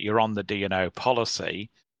sure that you're on the D&O policy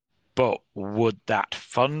but would that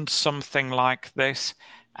fund something like this?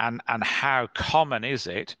 And how common is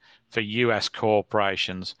it for US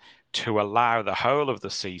corporations to allow the whole of the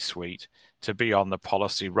C-suite to be on the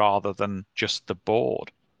policy rather than just the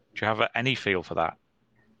board? Do you have any feel for that?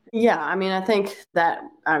 Yeah, I mean, I think that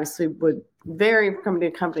obviously would vary from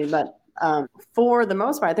company to company, but for the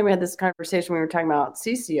most part, I think we had this conversation when we were talking about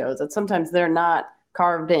CCOs, that sometimes they're not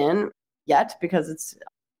carved in yet because it's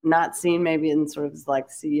not seen maybe in sort of like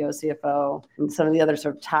CEO, CFO, and some of the other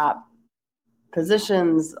sort of top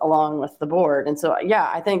positions along with the board. And so, yeah,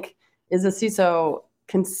 I think is a CISO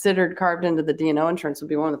considered carved into the D&O insurance would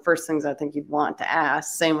be one of the first things I think you'd want to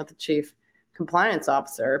ask. Same with the chief compliance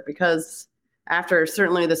officer, because after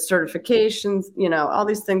certainly the certifications, all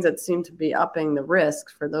these things that seem to be upping the risk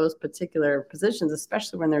for those particular positions,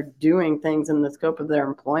 especially when they're doing things in the scope of their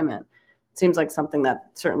employment, it seems like something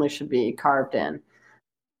that certainly should be carved in.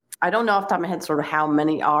 I don't know off the top of my head sort of how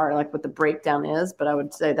many are, like what the breakdown is, but I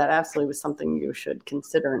would say that absolutely was something you should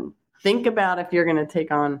consider and think about if you're going to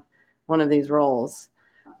take on one of these roles.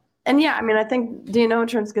 And yeah, I mean, I think D&O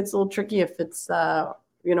insurance gets a little tricky if it's,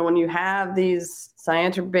 when you have these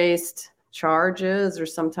scienter-based charges or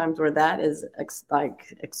sometimes where that is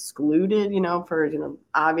excluded, for,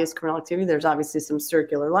 obvious criminal activity. There's obviously some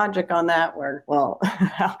circular logic on that where, well,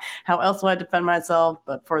 how else will I defend myself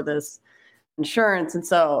but for this insurance? And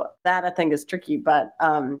so that I think is tricky, but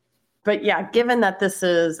yeah, given that this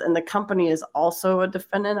is, and the company is also a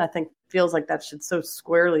defendant, I think feels like that should so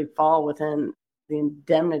squarely fall within the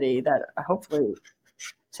indemnity that hopefully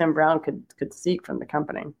Tim Brown could seek from the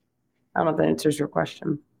company. I don't know if that answers your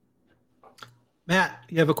question. Matt,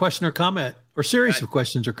 you have a question or comment or series of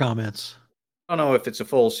questions or comments? I don't know if it's a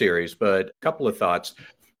full series, but a couple of thoughts.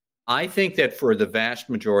 I think that for the vast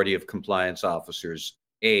majority of compliance officers,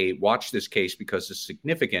 A, watch this case because it's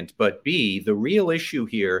significant, but B, the real issue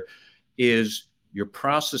here is your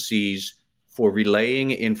processes for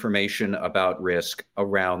relaying information about risk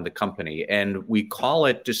around the company. And we call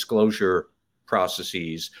it disclosure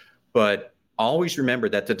processes, but always remember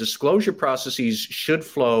that the disclosure processes should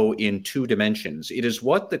flow in two dimensions. It is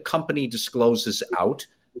what the company discloses out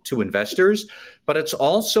to investors, but it's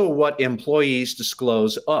also what employees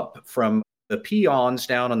disclose up from the peons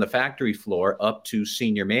down on the factory floor up to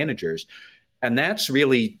senior managers. And that's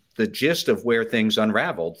really the gist of where things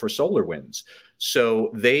unraveled for SolarWinds.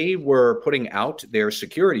 So they were putting out their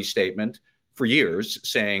security statement for years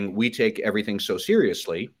saying, we take everything so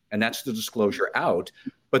seriously, and that's the disclosure out.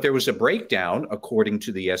 But there was a breakdown, according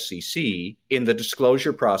to the SEC, in the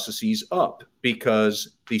disclosure processes up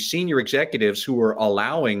because the senior executives who were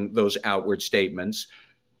allowing those outward statements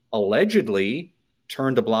allegedly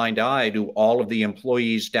turned a blind eye to all of the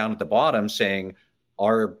employees down at the bottom saying,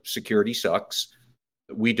 our security sucks.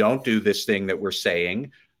 We don't do this thing that we're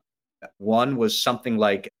saying. One was something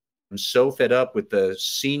like, I'm so fed up with the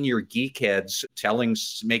senior geekheads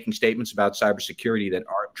making statements about cybersecurity that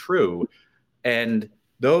aren't true. And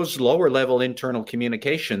those lower level internal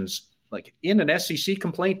communications, like in an SEC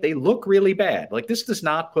complaint, they look really bad. Like this does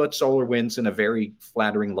not put SolarWinds in a very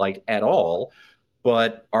flattering light at all.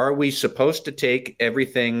 But are we supposed to take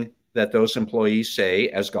everything that those employees say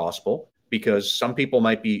as gospel? Because some people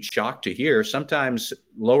might be shocked to hear sometimes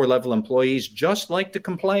lower level employees just like to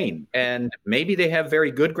complain. And maybe they have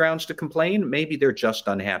very good grounds to complain. Maybe they're just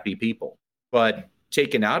unhappy people. But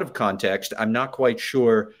taken out of context, I'm not quite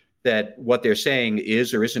sure that what they're saying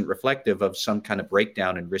is or isn't reflective of some kind of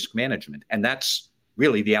breakdown in risk management. And that's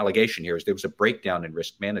really the allegation here is there was a breakdown in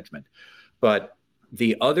risk management. But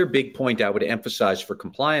the other big point I would emphasize for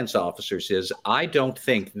compliance officers is I don't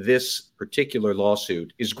think this particular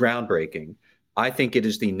lawsuit is groundbreaking. I think it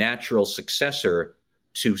is the natural successor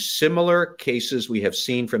to similar cases we have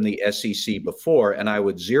seen from the SEC before. And I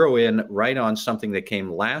would zero in right on something that came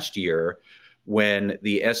last year when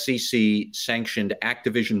the SEC sanctioned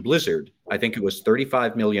Activision Blizzard. I think it was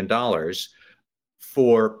 $35 million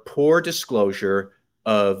for poor disclosure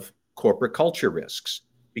of corporate culture risks.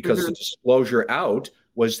 Because the disclosure out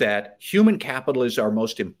was that human capital is our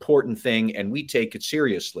most important thing and we take it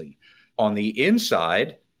seriously. On the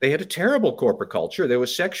inside, they had a terrible corporate culture. There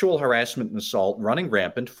was sexual harassment and assault running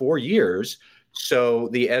rampant for years. So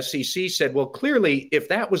the SEC said, well, clearly, if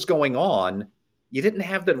that was going on, you didn't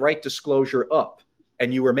have the right disclosure up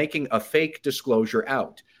and you were making a fake disclosure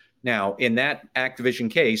out. Now, in that Activision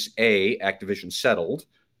case, Activision settled.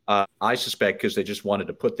 I suspect because they just wanted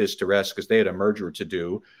to put this to rest because they had a merger to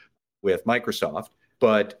do with Microsoft.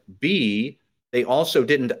 But B, they also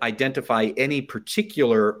didn't identify any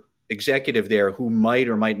particular executive there who might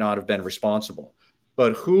or might not have been responsible.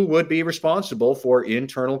 But who would be responsible for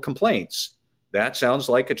internal complaints? That sounds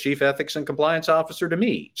like a chief ethics and compliance officer to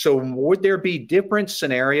me. So would there be different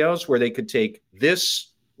scenarios where they could take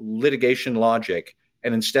this litigation logic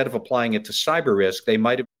and instead of applying it to cyber risk, they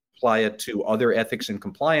might apply it to other ethics and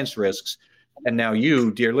compliance risks? And now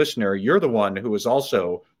you, dear listener, you're the one who is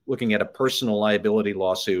also looking at a personal liability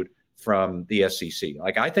lawsuit from the SEC.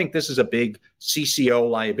 Like, I think this is a big CCO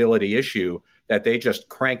liability issue that they just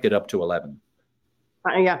cranked it up to 11.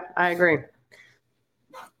 Yeah, I agree.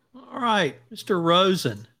 All right, Mr.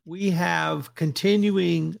 Rosen, we have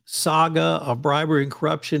continuing saga of bribery and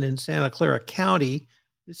corruption in Santa Clara County.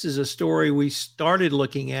 This is a story we started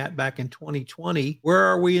looking at back in 2020. Where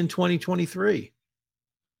are we in 2023?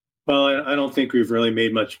 Well, I don't think we've really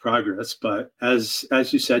made much progress, but as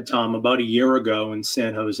you said, Tom, about a year ago in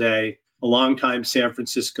San Jose, a longtime San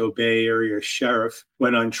Francisco Bay Area sheriff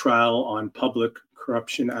went on trial on public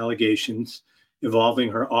corruption allegations involving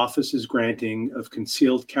her office's granting of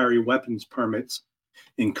concealed carry weapons permits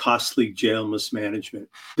and costly jail mismanagement.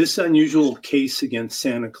 This unusual case against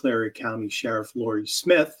Santa Clara County Sheriff Lori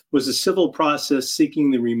Smith was a civil process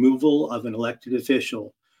seeking the removal of an elected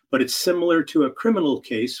official, but it's similar to a criminal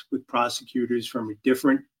case with prosecutors from a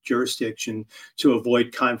different jurisdiction to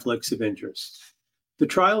avoid conflicts of interest. The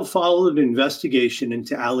trial followed an investigation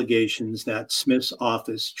into allegations that Smith's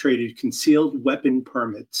office traded concealed weapon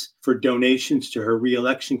permits for donations to her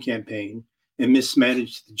re-election campaign and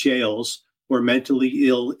mismanaged the jails where mentally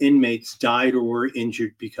ill inmates died or were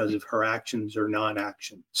injured because of her actions or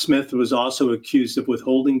non-action. Smith was also accused of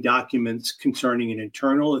withholding documents concerning an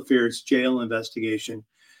internal affairs jail investigation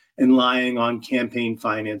and lying on campaign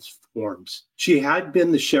finance forms. She had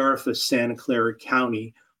been the sheriff of Santa Clara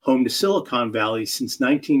County, home to Silicon Valley, since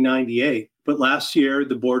 1998. But last year,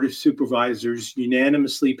 the Board of Supervisors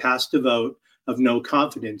unanimously passed a vote of no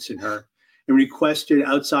confidence in her and requested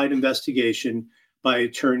outside investigation by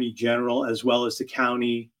Attorney General as well as the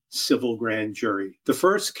county civil grand jury. The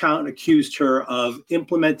first count accused her of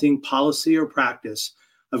implementing policy or practice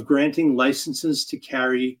of granting licenses to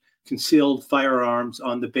carry concealed firearms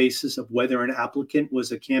on the basis of whether an applicant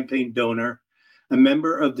was a campaign donor, a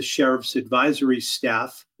member of the sheriff's advisory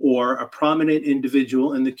staff, or a prominent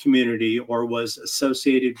individual in the community, or was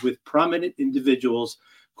associated with prominent individuals,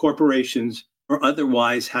 corporations, or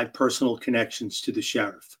otherwise had personal connections to the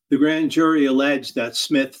sheriff. The grand jury alleged that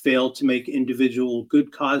Smith failed to make individual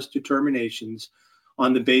good cause determinations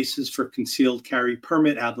on the basis for concealed carry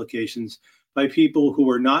permit applications by people who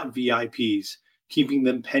were not VIPs, keeping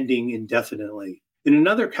them pending indefinitely. In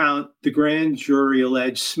another count, the grand jury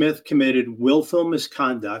alleged Smith committed willful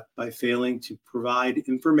misconduct by failing to provide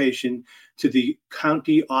information to the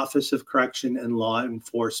County Office of Correction and Law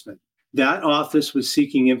Enforcement. That office was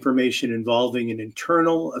seeking information involving an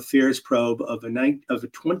internal affairs probe of a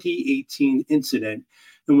 2018 incident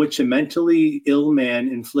in which a mentally ill man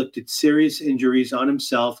inflicted serious injuries on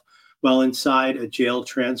himself while inside a jail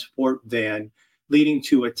transport van, leading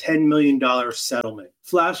to a $10 million settlement.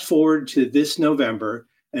 Flash forward to this November,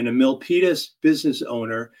 and a Milpitas business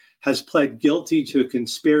owner has pled guilty to a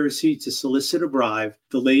conspiracy to solicit a bribe,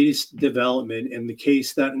 the latest development in the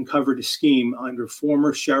case that uncovered a scheme under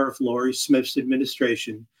former Sheriff Lori Smith's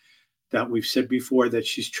administration that we've said before that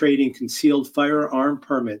she's trading concealed firearm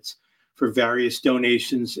permits for various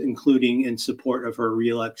donations, including in support of her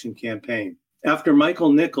re-election campaign. After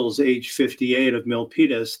Michael Nichols, age 58, of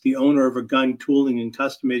Milpitas, the owner of a gun tooling and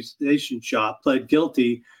customization shop, pled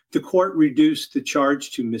guilty, the court reduced the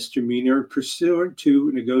charge to misdemeanor pursuant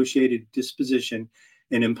to negotiated disposition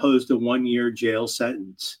and imposed a 1-year jail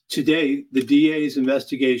sentence. Today, the DA's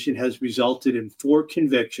investigation has resulted in 4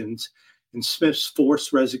 convictions and Smith's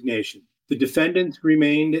forced resignation. The defendants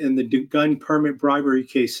remained in the gun permit bribery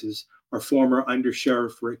cases are former Under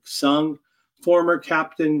Sheriff Rick Sung, former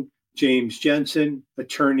Captain James Jensen,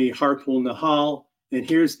 attorney Harpal Nahal, and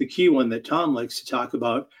here's the key one that Tom likes to talk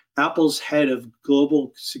about, Apple's head of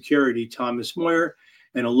global security, Thomas Moyer,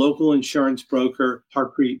 and a local insurance broker,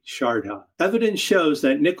 Harpreet Shardha. Evidence shows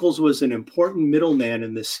that Nichols was an important middleman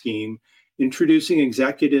in this scheme, introducing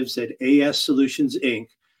executives at AS Solutions, Inc.,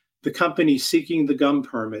 the company seeking the gun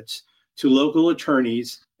permits, to local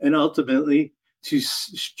attorneys, and ultimately to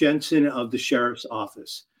Jensen of the sheriff's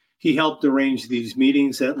office. He helped arrange these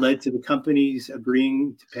meetings that led to the companies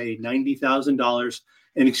agreeing to pay $90,000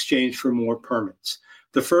 in exchange for more permits.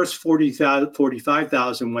 The first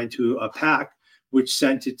 $45,000 went to a PAC, which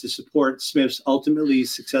sent it to support Smith's ultimately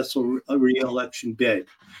successful re-election bid.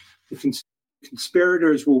 The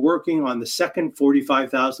conspirators were working on the second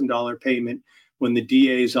 $45,000 payment when the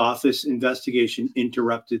DA's office investigation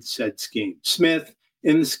interrupted said scheme. Smith,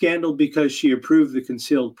 in the scandal because she approved the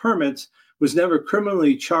concealed permits, was never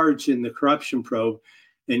criminally charged in the corruption probe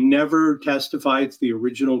and never testified to the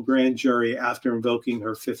original grand jury after invoking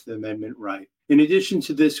her Fifth Amendment right. In addition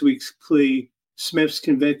to this week's plea, Smith's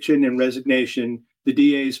conviction and resignation, the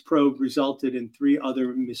DA's probe resulted in 3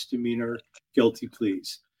 other misdemeanor guilty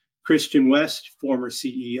pleas. Christian West, former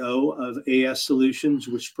CEO of AS Solutions,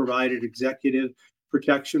 which provided executive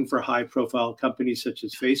protection for high-profile companies such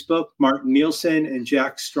as Facebook, Martin Nielsen, and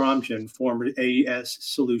Jack Stromgen, former AS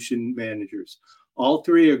Solution managers. All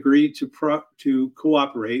 3 agreed to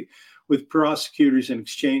cooperate with prosecutors in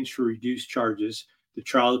exchange for reduced charges. The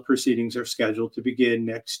trial proceedings are scheduled to begin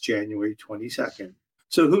next January 22nd.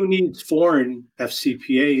 So who needs foreign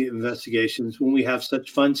FCPA investigations when we have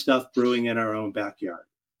such fun stuff brewing in our own backyard?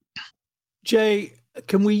 Jay,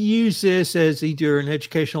 can we use this as either an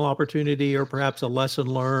educational opportunity or perhaps a lesson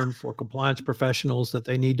learned for compliance professionals that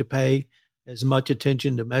they need to pay as much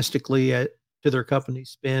attention domestically to their company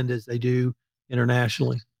spend as they do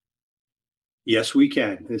internationally? Yes, we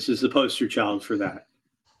can. This is the poster child for that.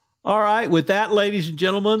 All right. With that, ladies and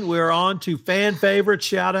gentlemen, we're on to fan favorites,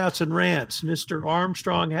 shout outs, and rants. Mr.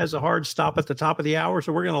 Armstrong has a hard stop at the top of the hour,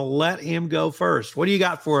 so we're going to let him go first. What do you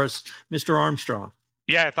got for us, Mr. Armstrong?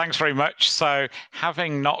 Yeah, thanks very much. So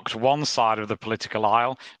having knocked one side of the political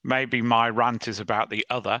aisle, maybe my rant is about the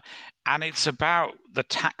other. And it's about the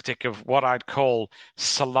tactic of what I'd call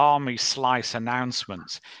salami slice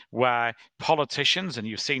announcements, where politicians, and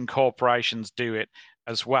you've seen corporations do it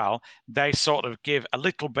as well, they sort of give a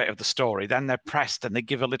little bit of the story, then they're pressed and they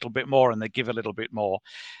give a little bit more and they give a little bit more.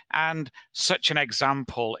 And such an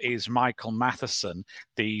example is Michael Matheson,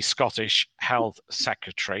 the Scottish Health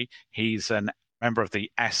Secretary. He's a member of the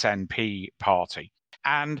SNP party.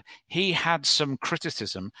 And he had some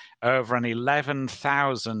criticism over an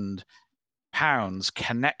 £11,000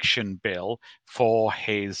 connection bill for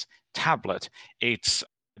his tablet. It's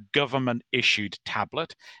government issued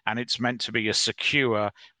tablet, and it's meant to be a secure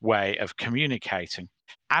way of communicating.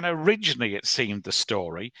 And originally it seemed the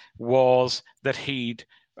story was that he'd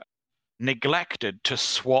neglected to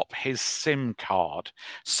swap his SIM card.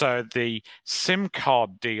 So the SIM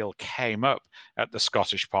card deal came up at the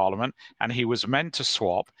Scottish Parliament, and he was meant to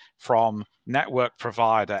swap from network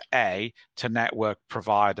provider A to network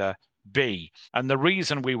provider B. And the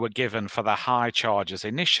reason we were given for the high charges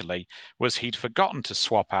initially was he'd forgotten to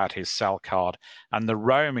swap out his cell card, and the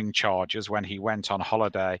roaming charges when he went on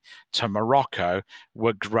holiday to Morocco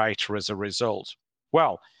were greater as a result.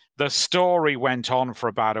 Well, the story went on for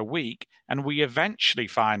about a week, and we eventually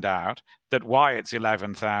find out that why it's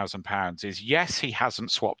 £11,000 is, yes, he hasn't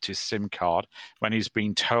swapped his SIM card when he's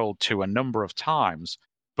been told to a number of times.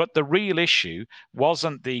 But the real issue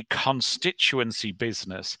wasn't the constituency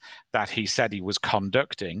business that he said he was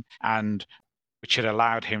conducting, and which had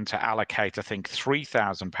allowed him to allocate, I think,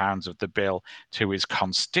 £3,000 of the bill to his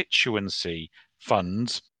constituency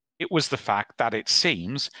funds. It was the fact that it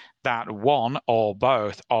seems that one or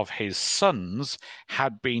both of his sons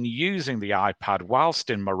had been using the iPad whilst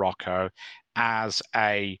in Morocco as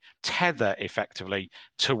a tether, effectively,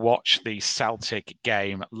 to watch the Celtic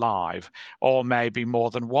game live, or maybe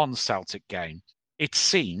more than one Celtic game. It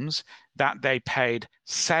seems that they paid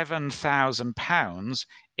 £7,000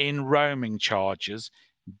 in roaming charges,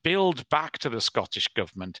 billed back to the Scottish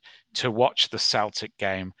government to watch the Celtic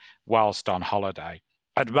game whilst on holiday.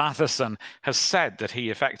 And Matheson has said that he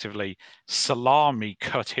effectively salami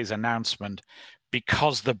cut his announcement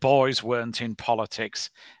because the boys weren't in politics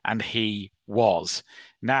and he was.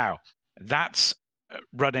 Now, that's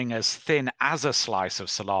running as thin as a slice of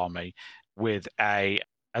salami with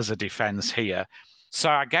as a defense here. So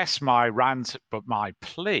I guess my rant, but my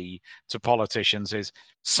plea to politicians is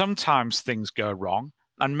sometimes things go wrong,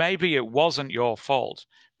 and maybe it wasn't your fault,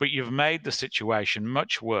 but you've made the situation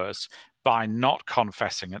much worse by not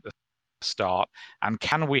confessing at the start. And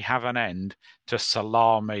can we have an end to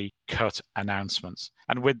salami cut announcements?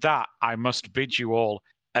 And with that, I must bid you all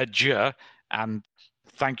adieu and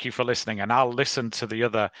thank you for listening. And I'll listen to the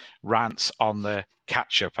other rants on the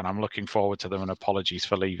catch up, and I'm looking forward to them, and apologies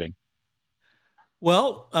for leaving.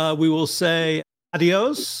 Well, we will say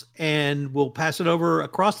adios, and we'll pass it over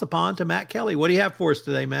across the pond to Matt Kelly. What do you have for us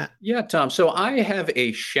today, Matt? Yeah, Tom. So I have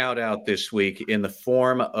a shout out this week in the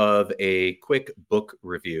form of a quick book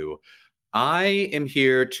review. I am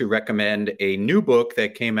here to recommend a new book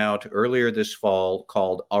that came out earlier this fall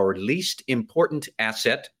called Our Least Important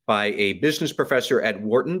Asset by a business professor at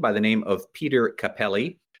Wharton by the name of Peter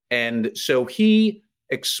Capelli. And so he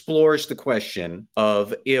explores the question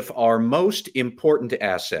of if our most important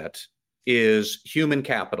asset is human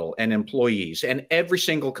capital and employees. And every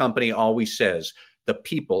single company always says The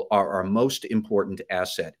people are our most important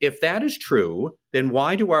asset. If that is true, then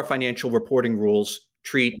why do our financial reporting rules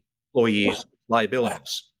treat employees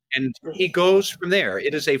liabilities? And he goes from there.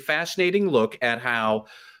 It is a fascinating look at how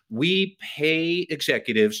we pay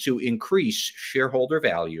executives to increase shareholder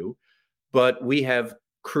value, but we have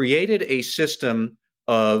created a system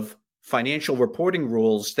of financial reporting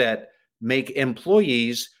rules that make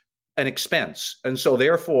employees an expense. And so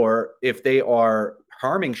therefore, if they are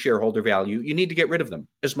harming shareholder value, you need to get rid of them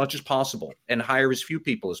as much as possible and hire as few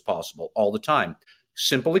people as possible all the time.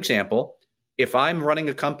 Simple example, if I'm running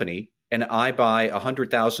a company and I buy a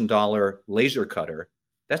 $100,000 laser cutter,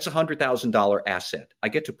 that's a $100,000 asset. I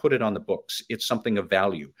get to put it on the books. It's something of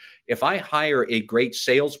value. If I hire a great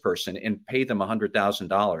salesperson and pay them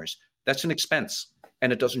 $100,000, that's an expense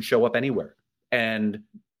and it doesn't show up anywhere. And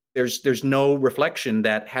there's no reflection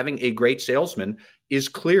that having a great salesman is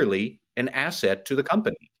clearly an asset to the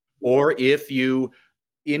company. Or if you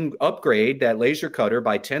upgrade that laser cutter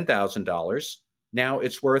by $10,000, now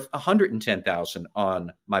it's worth $110,000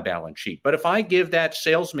 on my balance sheet. But if I give that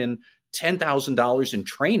salesman $10,000 in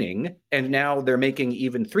training, and now they're making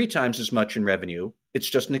even 3 times as much in revenue, it's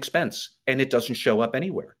just an expense and it doesn't show up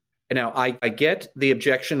anywhere. And now I get the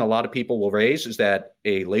objection a lot of people will raise is that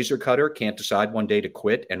a laser cutter can't decide one day to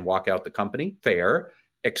quit and walk out the company. Fair,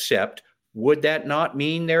 except would that not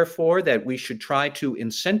mean, therefore, that we should try to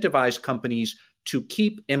incentivize companies to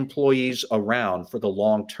keep employees around for the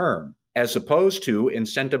long term, as opposed to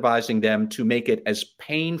incentivizing them to make it as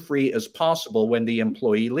pain-free as possible when the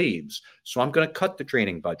employee leaves? So I'm going to cut the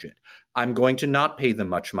training budget. I'm going to not pay them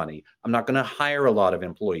much money. I'm not going to hire a lot of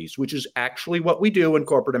employees, which is actually what we do in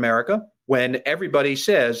corporate America when everybody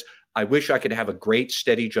says, I wish I could have a great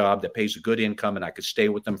steady job that pays a good income and I could stay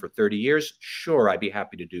with them for 30 years. Sure, I'd be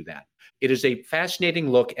happy to do that. It is a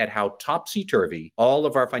fascinating look at how topsy-turvy all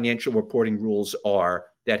of our financial reporting rules are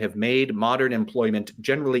that have made modern employment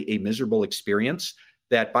generally a miserable experience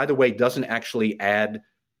that, by the way, doesn't actually add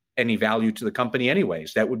any value to the company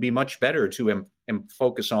anyways. That would be much better to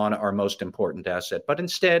focus on our most important asset. But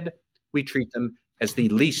instead, we treat them as the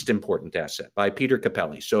least important asset, by Peter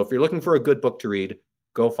Capelli. So if you're looking for a good book to read,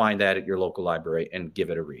 go find that at your local library and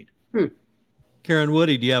give it a read. Karen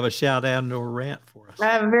Woody, do you have a shout out or a rant for us? I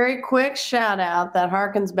have a very quick shout out that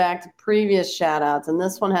harkens back to previous shout outs. And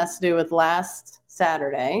this one has to do with last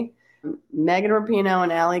Saturday. Megan Rapinoe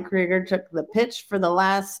and Ali Krieger took the pitch for the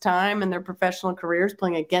last time in their professional careers,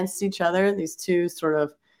 playing against each other, these two sort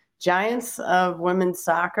of giants of women's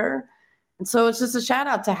soccer. And so it's just a shout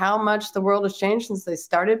out to how much the world has changed since they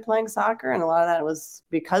started playing soccer. And a lot of that was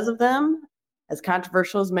because of them. As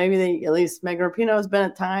controversial as maybe at least Megan Rapinoe has been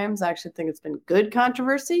at times, I actually think it's been good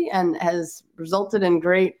controversy and has resulted in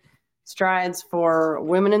great strides for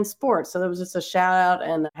women in sports. So that was just a shout out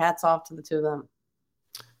and hats off to the two of them.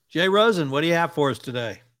 Jay Rosen, what do you have for us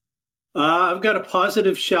today? I've got a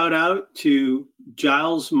positive shout out to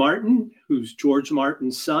Giles Martin, who's George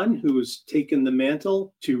Martin's son, who has taken the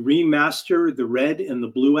mantle to remaster the Red and the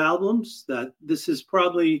Blue albums. That this is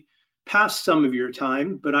probably past some of your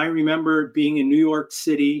time, but I remember being in New York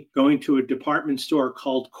City, going to a department store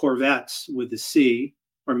called Corvettes with a C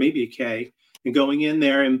or maybe a K, and going in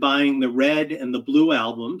there and buying the Red and the Blue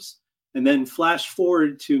albums. And then flash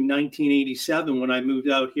forward to 1987 when I moved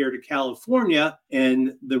out here to California,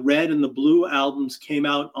 and the Red and the Blue albums came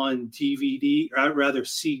out on DVD, or rather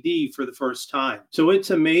CD, for the first time. So it's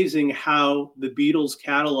amazing how the Beatles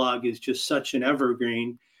catalog is just such an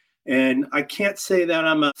evergreen. And I can't say that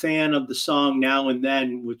I'm a fan of the song Now and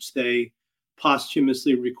Then, which they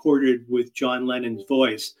posthumously recorded with John Lennon's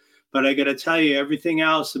voice. But I got to tell you, everything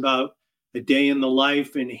else about A Day in the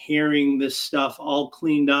Life and hearing this stuff all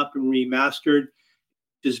cleaned up and remastered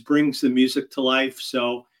just brings the music to life.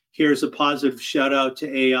 So here's a positive shout out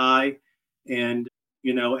to AI and,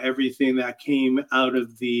 you know, everything that came out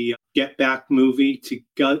of the Get Back movie to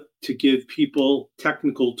give people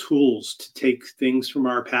technical tools to take things from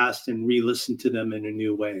our past and re-listen to them in a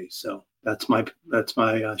new way. So that's my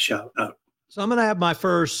shout out. So I'm going to have my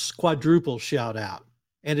first quadruple shout out,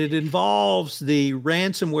 and it involves the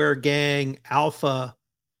ransomware gang Alpha/Black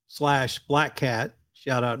Cat,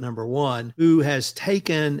 shout out number one, who has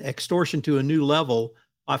taken extortion to a new level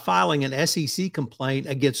by filing an SEC complaint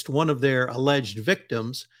against one of their alleged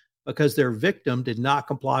victims because their victim did not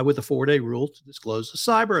comply with the 4-day rule to disclose a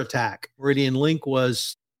cyber attack. Meridian Link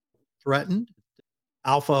was threatened.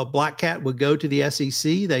 Alpha Black Cat would go to the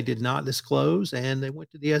SEC. They did not disclose, and they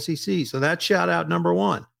went to the SEC. So that's shout out number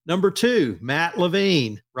one. Number two, Matt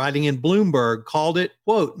Levine, writing in Bloomberg, called it,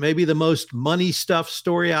 quote, maybe the most money stuffed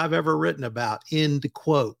story I've ever written about, end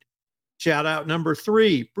quote. Shout out number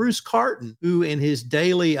 3, Bruce Carton, who in his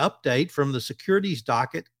daily update from the securities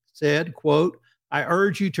docket said, quote, I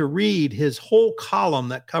urge you to read his whole column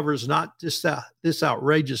that covers not just this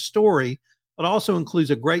outrageous story, but also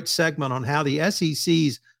includes a great segment on how the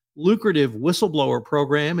SEC's lucrative whistleblower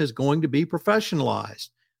program is going to be professionalized.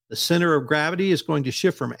 The center of gravity is going to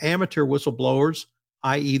shift from amateur whistleblowers,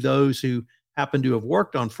 i.e. those who happen to have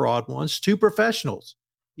worked on fraud once, to professionals,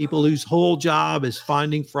 people whose whole job is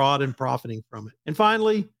finding fraud and profiting from it. And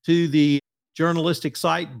finally, to the journalistic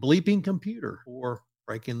site Bleeping Computer for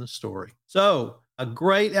breaking the story. So a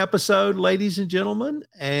great episode, ladies and gentlemen,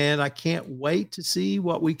 and I can't wait to see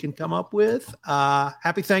what we can come up with.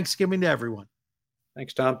 Happy Thanksgiving to everyone.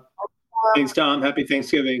 Thanks, Tom. Thanks, Tom. Happy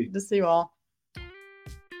Thanksgiving. Good to see you all.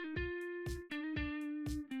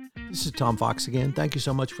 This is Tom Fox again. Thank you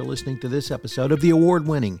so much for listening to this episode of the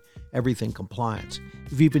award-winning Everything Compliance.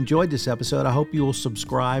 If you've enjoyed this episode, I hope you will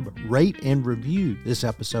subscribe, rate, and review this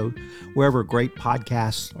episode wherever great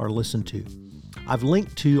podcasts are listened to. I've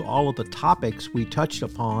linked to all of the topics we touched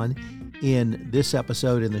upon in this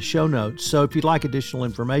episode in the show notes. So if you'd like additional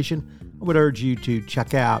information, I would urge you to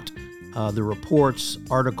check out the reports,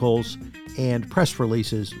 articles, and press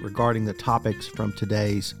releases regarding the topics from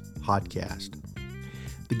today's podcast.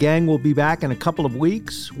 The gang will be back in a couple of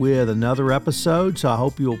weeks with another episode, so I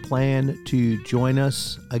hope you'll plan to join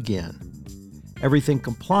us again. Everything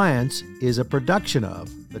Compliance is a production of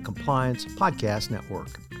the Compliance Podcast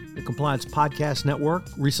Network. The Compliance Podcast Network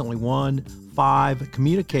recently won 5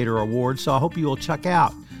 Communicator Awards, so I hope you will check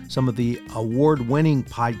out some of the award-winning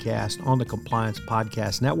podcasts on the Compliance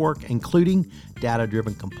Podcast Network, including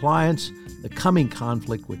Data-Driven Compliance, The Coming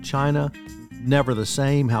Conflict with China, Never the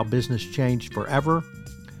Same, How Business Changed Forever,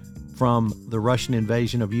 From the Russian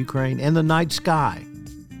Invasion of Ukraine, and The Night Sky,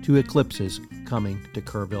 2 eclipses coming to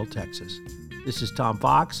Kerrville, Texas. This is Tom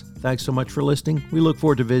Fox. Thanks so much for listening. We look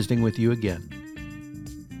forward to visiting with you again.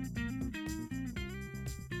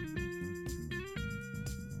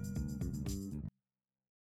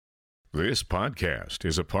 This podcast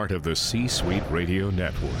is a part of the C-Suite Radio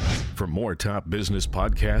Network. For more top business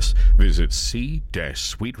podcasts, visit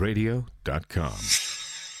c-suiteradio.com.